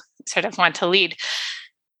you sort of want to lead.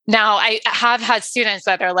 Now, I have had students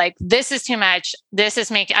that are like, this is too much.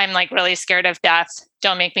 I'm like really scared of death.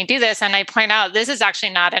 Don't make me do this. And I point out, this is actually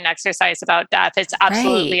not an exercise about death. It's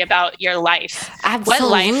absolutely about your life. Absolutely.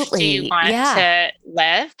 What life do you want to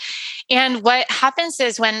live? And what happens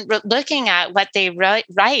is when we're looking at what they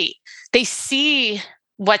write, they see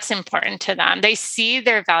what's important to them. They see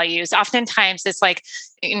their values. Oftentimes it's like,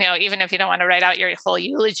 even if you don't want to write out your whole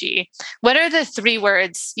eulogy, what are the 3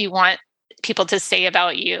 words you want people to say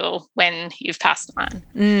about you when you've passed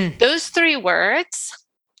on? Those 3 words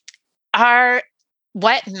are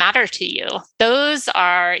what matter to you. Those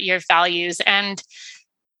are your values. And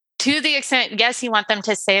to the extent, yes, you want them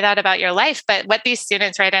to say that about your life, but what these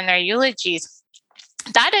students write in their eulogies,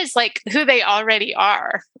 that is like who they already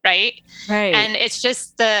are, right? Right. And it's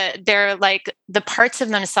just they're like the parts of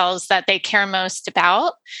themselves that they care most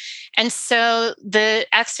about. And so the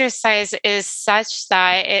exercise is such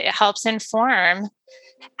that it helps inform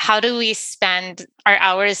how do we spend our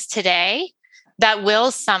hours today that will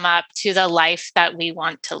sum up to the life that we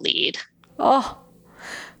want to lead. Oh,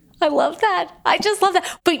 I love that. I just love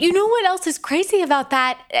that. But you know what else is crazy about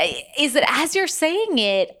that is that as you're saying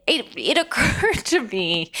it occurred to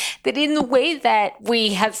me that in the way that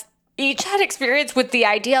we have each had experience with the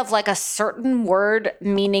idea of like a certain word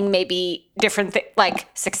meaning maybe different like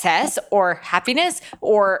success or happiness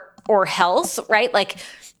or health, right? Like,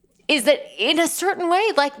 is that in a certain way,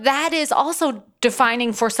 like that is also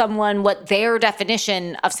defining for someone what their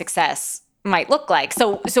definition of success might look like.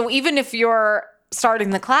 So even if you're starting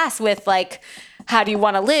the class with like, how do you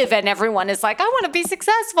want to live? And everyone is like, I want to be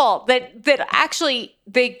successful. That actually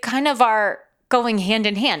they kind of are going hand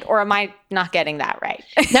in hand. Or am I not getting that right?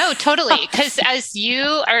 No, totally. Because as you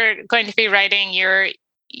are going to be writing your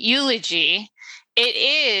eulogy, it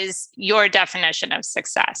is your definition of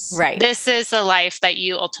success. Right. This is the life that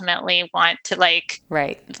you ultimately want to look,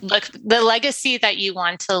 the legacy that you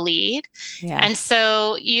want to lead. Yeah. And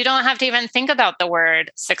so you don't have to even think about the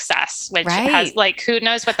word success, which has like, who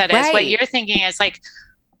knows what that is. What you're thinking is like,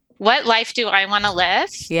 what life do I want to live?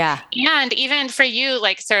 Yeah. And even for you,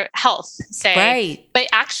 like sort of health, say. Right. But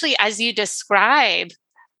actually, as you describe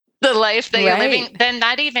the life that you're living, then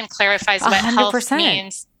that even clarifies what 100%. Health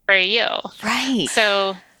means for you. Right.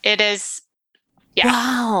 So it is,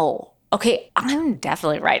 Wow. Okay, I'm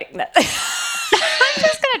definitely writing that. I'm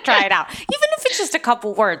just going to try it out. Even if it's just a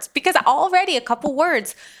couple words, because already a couple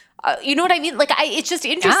words, you know what I mean? Like, it's just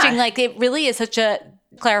interesting. Like, it really is such a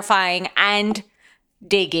clarifying and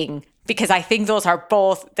digging, because I think those are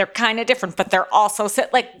both, they're kind of different, but they're also,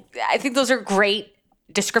 like, I think those are great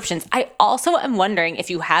descriptions. I also am wondering if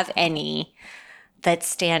you have any that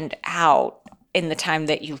stand out in the time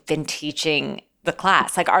that you've been teaching the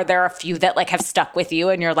class. Like, are there a few that like have stuck with you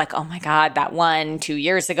and you're like, oh my God, that one 2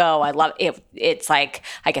 years ago, I love it. It's like,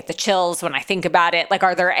 I get the chills when I think about it. Like,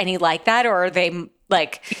 are there any like that, or are they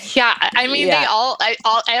like, I mean, they all, I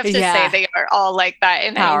have to say they are all like that.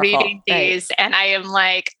 And powerful, I'm reading these and I am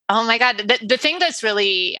like, oh my God, the thing that's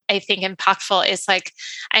really, I think, impactful is like,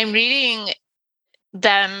 I'm reading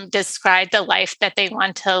them describe the life that they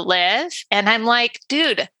want to live. And I'm like,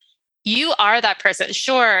 dude, you are that person.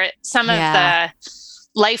 Sure, some of the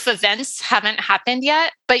life events haven't happened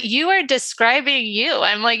yet, but you are describing you.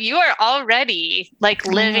 I'm like, you are already like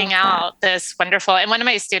living out this wonderful. And one of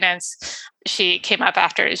my students, she came up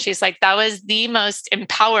after and she's like, that was the most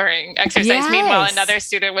empowering exercise. Yes. Meanwhile, another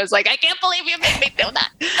student was like, I can't believe you made me feel that.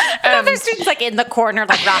 Another student's like in the corner,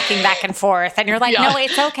 like rocking back and forth. And you're like, no,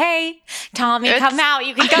 it's okay. Tommy, come out.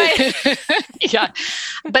 You can go.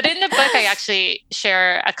 But in the book, I actually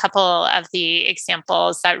share a couple of the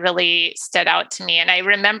examples that really stood out to me. And I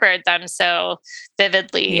remembered them so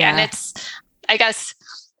vividly. Yeah. And it's, I guess,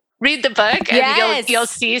 read the book and you'll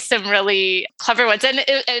see some really clever ones. And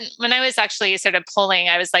when I was actually sort of polling,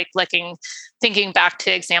 I was like thinking back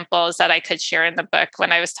to examples that I could share in the book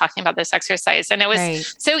when I was talking about this exercise. And it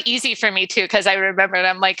was so easy for me too, because I remembered,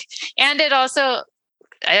 I'm like, and it also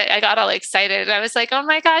I got all excited. I was like, oh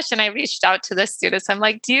my gosh. And I reached out to the students. I'm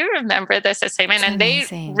like, do you remember this assignment? And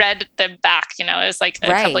they read them back, it was like a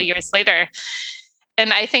couple of years later.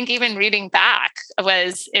 And I think even reading back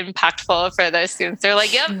was impactful for those students. They're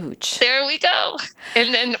like, yep, there we go.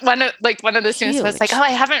 And then one of the students was like, oh, I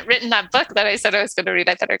haven't written that book that I said I was going to read.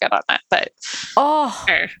 I better get on that. But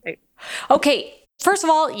okay. First of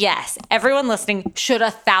all, yes, everyone listening should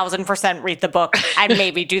 1,000% read the book and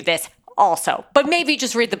maybe do this also, but maybe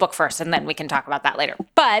just read the book first and then we can talk about that later.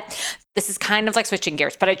 But this is kind of like switching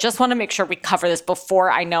gears, but I just want to make sure we cover this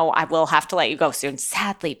before I know I will have to let you go soon,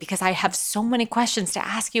 sadly, because I have so many questions to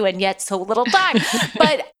ask you and yet so little time.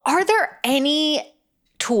 But are there any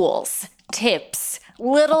tools, tips,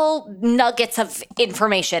 little nuggets of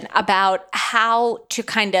information about how to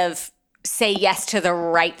kind of say yes to the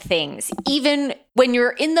right things, even when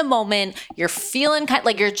you're in the moment, you're feeling kind of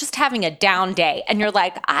like you're just having a down day and you're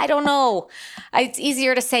like, I don't know. It's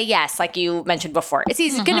easier to say yes, like you mentioned before. It's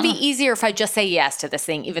going to be easier if I just say yes to this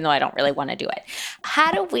thing, even though I don't really want to do it.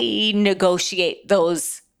 How do we negotiate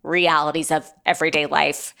those realities of everyday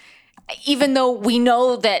life, even though we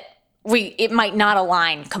know that it might not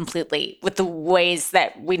align completely with the ways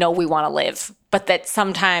that we know we want to live, but that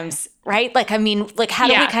sometimes, right? How do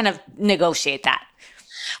we kind of negotiate that?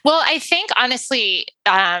 Well, I think honestly,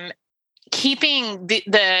 keeping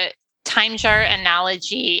the time jar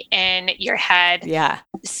analogy in your head,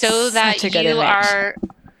 so that you are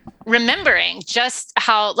remembering just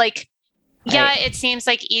how it seems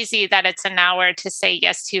like easy that it's an hour to say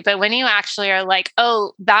yes to, but when you actually are like,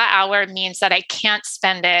 oh, that hour means that I can't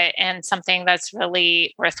spend it in something that's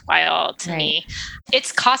really worthwhile to me,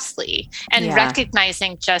 it's costly. And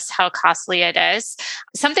recognizing just how costly it is,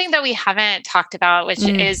 something that we haven't talked about, which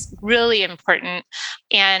is really important,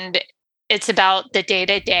 and it's about the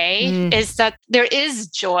day-to-day, is that there is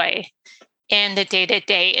joy in the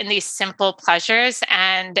day-to-day, in these simple pleasures,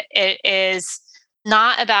 and it is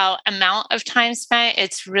not about amount of time spent.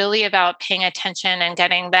 It's really about paying attention and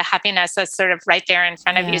getting the happiness that's sort of right there in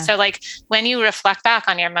front of you. So when you reflect back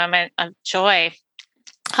on your moment of joy,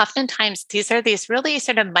 oftentimes these are these really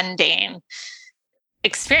sort of mundane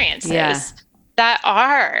experiences that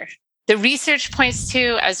are the research points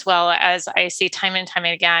to, as well as I see time and time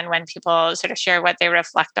again when people sort of share what they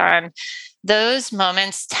reflect on. Those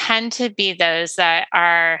moments tend to be those that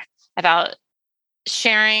are about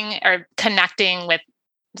sharing or connecting with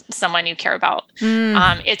someone you care about.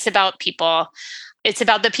 It's about people. It's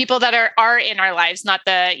about the people that are in our lives, not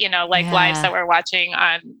the, lives that we're watching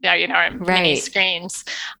on, our mini screens.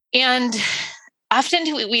 And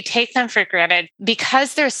often we take them for granted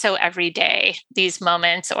because they're so everyday, these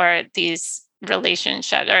moments or these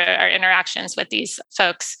relationships or interactions with these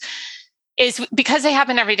folks. Is because they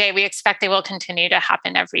happen every day, we expect they will continue to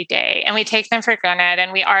happen every day. And we take them for granted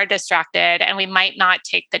and we are distracted and we might not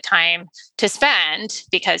take the time to spend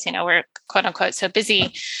because, we're quote unquote so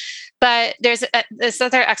busy. But there's this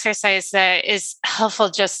other exercise that is helpful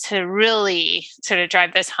just to really sort of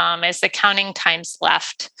drive this home is the counting times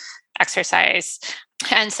left exercise.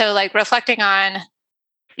 And so reflecting on,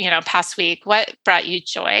 past week, what brought you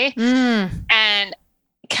joy? And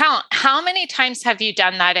count how many times have you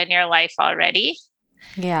done that in your life already?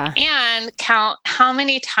 And count how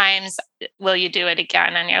many times will you do it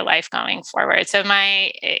again in your life going forward. So my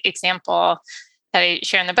example that I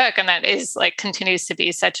share in the book, and that is continues to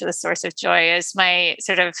be such a source of joy, is my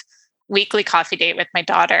sort of weekly coffee date with my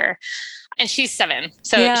daughter. And she's 7.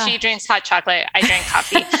 So she drinks hot chocolate. I drink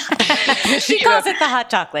coffee. She calls it the hot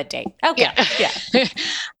chocolate date. Okay. Yeah.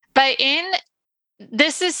 But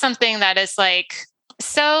this is something that is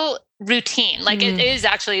so routine. It is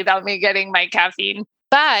actually about me getting my caffeine,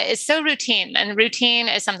 but it's so routine. And routine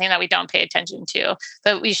is something that we don't pay attention to,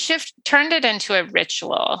 but we turned it into a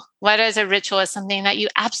ritual. What is a ritual? Is something that you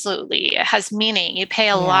absolutely has meaning. You pay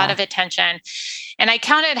a lot of attention. And I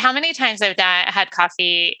counted how many times I've had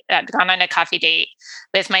coffee, gone on a coffee date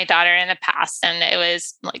with my daughter in the past. And it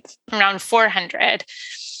was around 400.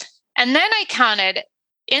 And then I counted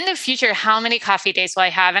in the future, how many coffee dates will I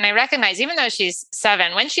have? And I recognize, even though she's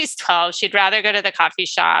 7, when she's 12, she'd rather go to the coffee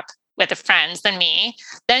shop with her friends than me.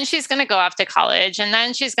 Then she's going to go off to college. And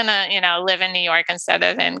then she's going to, live in New York instead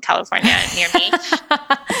of in California near me.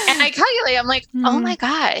 And I calculate, I'm like, oh my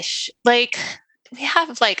gosh, we have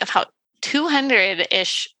about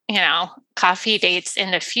 200-ish, coffee dates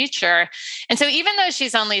in the future. And so even though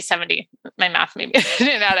she's only 70, my math maybe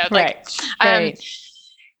didn't add up.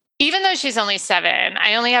 Even though she's only 7,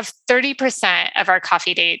 I only have 30% of our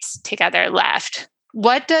coffee dates together left.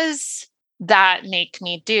 What does that make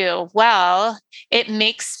me do? Well, it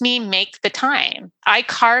makes me make the time. I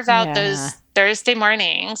carve out those Thursday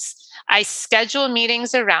mornings. I schedule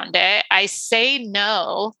meetings around it. I say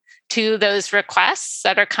no to those requests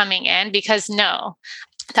that are coming in because no,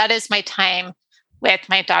 that is my time with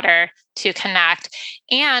my daughter to connect.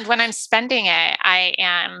 And when I'm spending it, I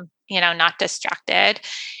am, not distracted.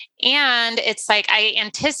 And it's like I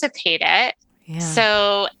anticipate it. Yeah.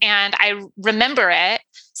 So, and I remember it.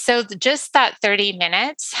 So just that 30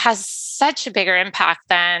 minutes has such a bigger impact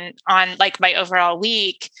than on like my overall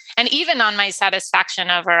week and even on my satisfaction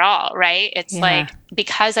overall, right? It's like,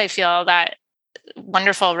 because I feel that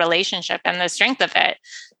wonderful relationship and the strength of it,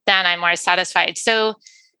 then I'm more satisfied. So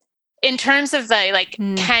in terms of the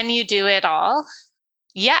can you do it all?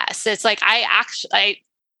 Yes. It's like,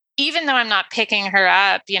 even though I'm not picking her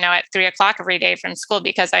up, at 3:00 every day from school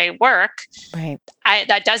because I work, right?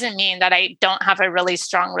 That doesn't mean that I don't have a really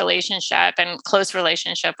strong relationship and close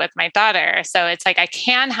relationship with my daughter. So it's like, I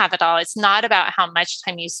can have it all. It's not about how much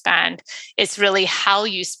time you spend. It's really how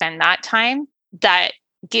you spend that time that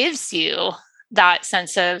gives you that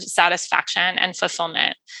sense of satisfaction and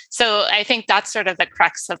fulfillment. So I think that's sort of the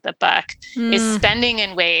crux of the book is spending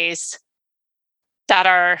in ways that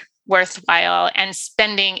are worthwhile and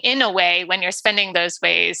spending in a way when you're spending those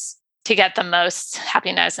ways to get the most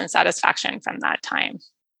happiness and satisfaction from that time.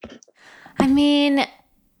 I mean,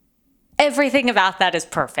 everything about that is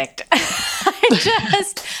perfect.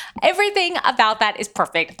 Everything about that is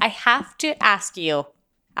perfect. I have to ask you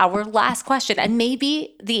our last question, and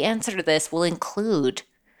maybe the answer to this will include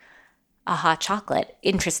a hot chocolate,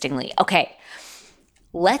 interestingly. Okay,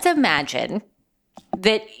 let's imagine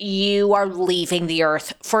that you are leaving the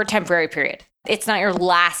earth for a temporary period. It's not your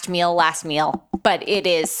last meal, but it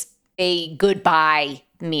is a goodbye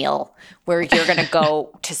meal where you're going to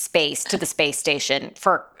go to space, to the space station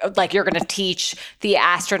for you're going to teach the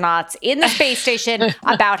astronauts in the space station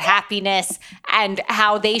about happiness and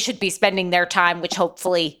how they should be spending their time, which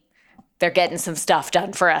hopefully they're getting some stuff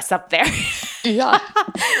done for us up there. Yeah.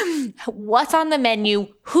 What's on the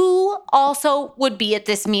menu? Who also would be at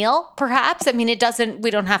this meal, perhaps? I mean, we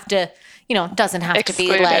don't have to, doesn't have to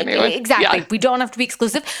be anyone. Exactly. Yeah. We don't have to be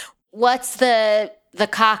exclusive. What's the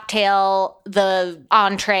cocktail, the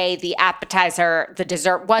entree, the appetizer, the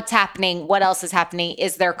dessert? What's happening? What else is happening?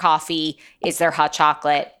 Is there coffee? Is there hot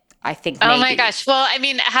chocolate? I think maybe. Oh my gosh. Well, I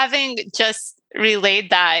mean, having just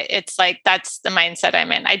relayed that, it's like, that's the mindset I'm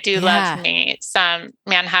in. I do love me some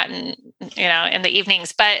Manhattan, in the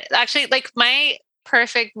evenings, but actually my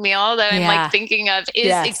perfect meal that I'm thinking of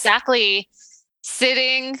is exactly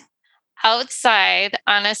sitting outside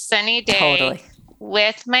on a sunny day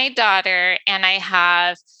with my daughter. And I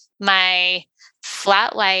have my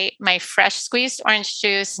flat white, my fresh squeezed orange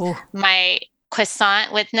juice, my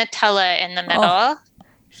croissant with Nutella in the middle. Oh.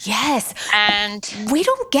 Yes. And we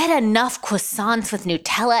don't get enough croissants with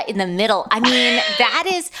Nutella in the middle. I mean, that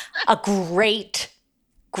is a great,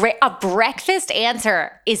 a breakfast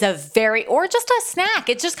answer is or just a snack.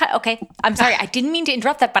 It's just okay. I'm sorry. I didn't mean to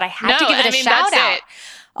interrupt that, but I had to give it a shout out.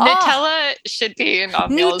 Nutella should be in all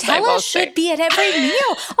meals. Nutella should be at every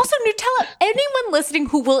meal. Also, Nutella, anyone listening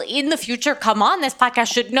who will in the future come on this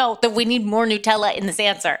podcast should know that we need more Nutella in this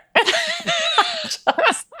answer.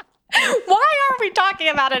 Why aren't we talking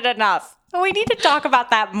about it enough? We need to talk about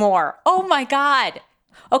that more. Oh my God.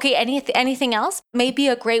 Okay, anything else? Maybe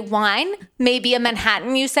a great wine? Maybe a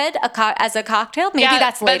Manhattan, you said, as a cocktail? Maybe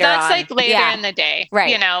that's later on. But that's later in the day.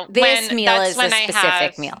 Right. This meal is a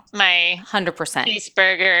specific meal. My 100%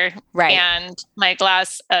 cheeseburger and my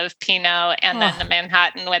glass of Pinot and then the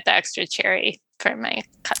Manhattan with the extra cherry for my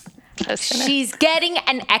customer. She's getting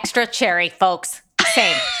an extra cherry, folks.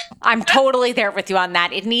 Same. I'm totally there with you on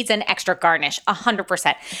that. It needs an extra garnish,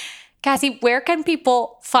 100%. Cassie, where can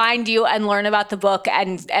people find you and learn about the book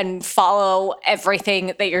and follow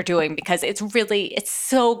everything that you're doing? Because it's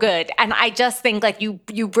so good. And I just think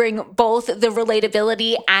you bring both the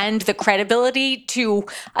relatability and the credibility to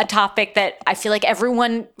a topic that I feel like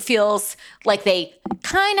everyone feels like they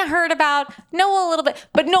kind of heard about, know a little bit,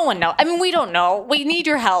 but no one knows. I mean, we don't know. We need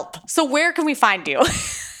your help. So where can we find you?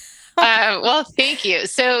 Well, thank you.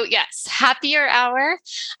 So yes, Happier Hour.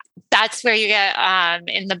 That's where you get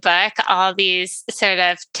in the book all these sort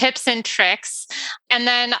of tips and tricks. And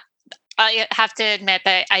then I have to admit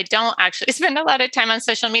that I don't actually spend a lot of time on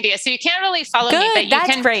social media. So you can't really follow me. But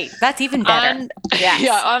that's great. That's even better.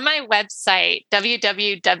 On my website,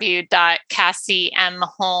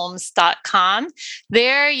 www.cassiemholmes.com.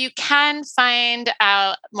 There you can find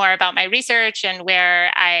out more about my research and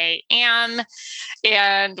where I am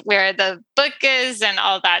and where the book is and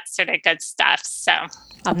all that sort of good stuff. So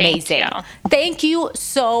amazing. Thank you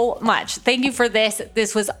so much. Thank you for this.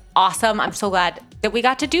 This was awesome. I'm so glad that we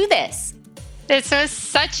got to do this. This was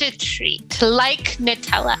such a treat, like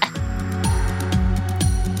Nutella.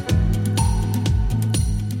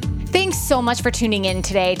 Thanks so much for tuning in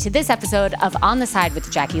today to this episode of On the Side with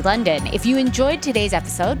Jackie London. If you enjoyed today's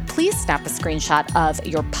episode, please snap a screenshot of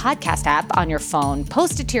your podcast app on your phone,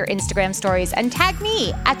 post it to your Instagram stories, and tag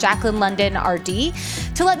me at Jacqueline London RD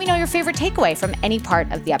to let me know your favorite takeaway from any part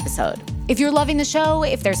of the episode. If you're loving the show,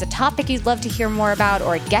 if there's a topic you'd love to hear more about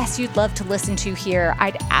or a guest you'd love to listen to here,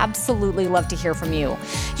 I'd absolutely love to hear from you.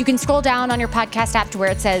 You can scroll down on your podcast app to where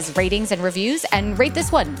it says ratings and reviews and rate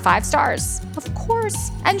this one 5 stars, of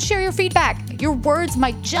course, and share your feedback. Your words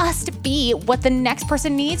might just be what the next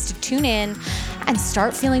person needs to tune in and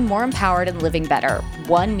start feeling more empowered and living better,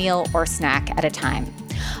 one meal or snack at a time.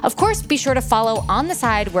 Of course, be sure to follow On the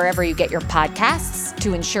Side wherever you get your podcasts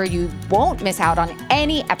to ensure you won't miss out on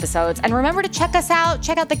any episodes. And remember to check us out.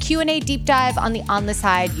 Check out the Q&A deep dive on the On the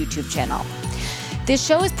Side YouTube channel. This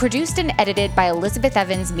show is produced and edited by Elizabeth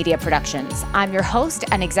Evans Media Productions. I'm your host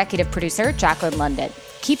and executive producer, Jacqueline London.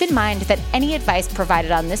 Keep in mind that any advice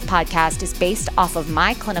provided on this podcast is based off of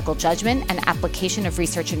my clinical judgment and application of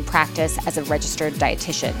research and practice as a registered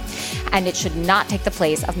dietitian, and it should not take the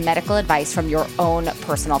place of medical advice from your own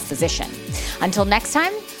personal physician. Until next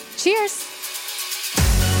time, cheers.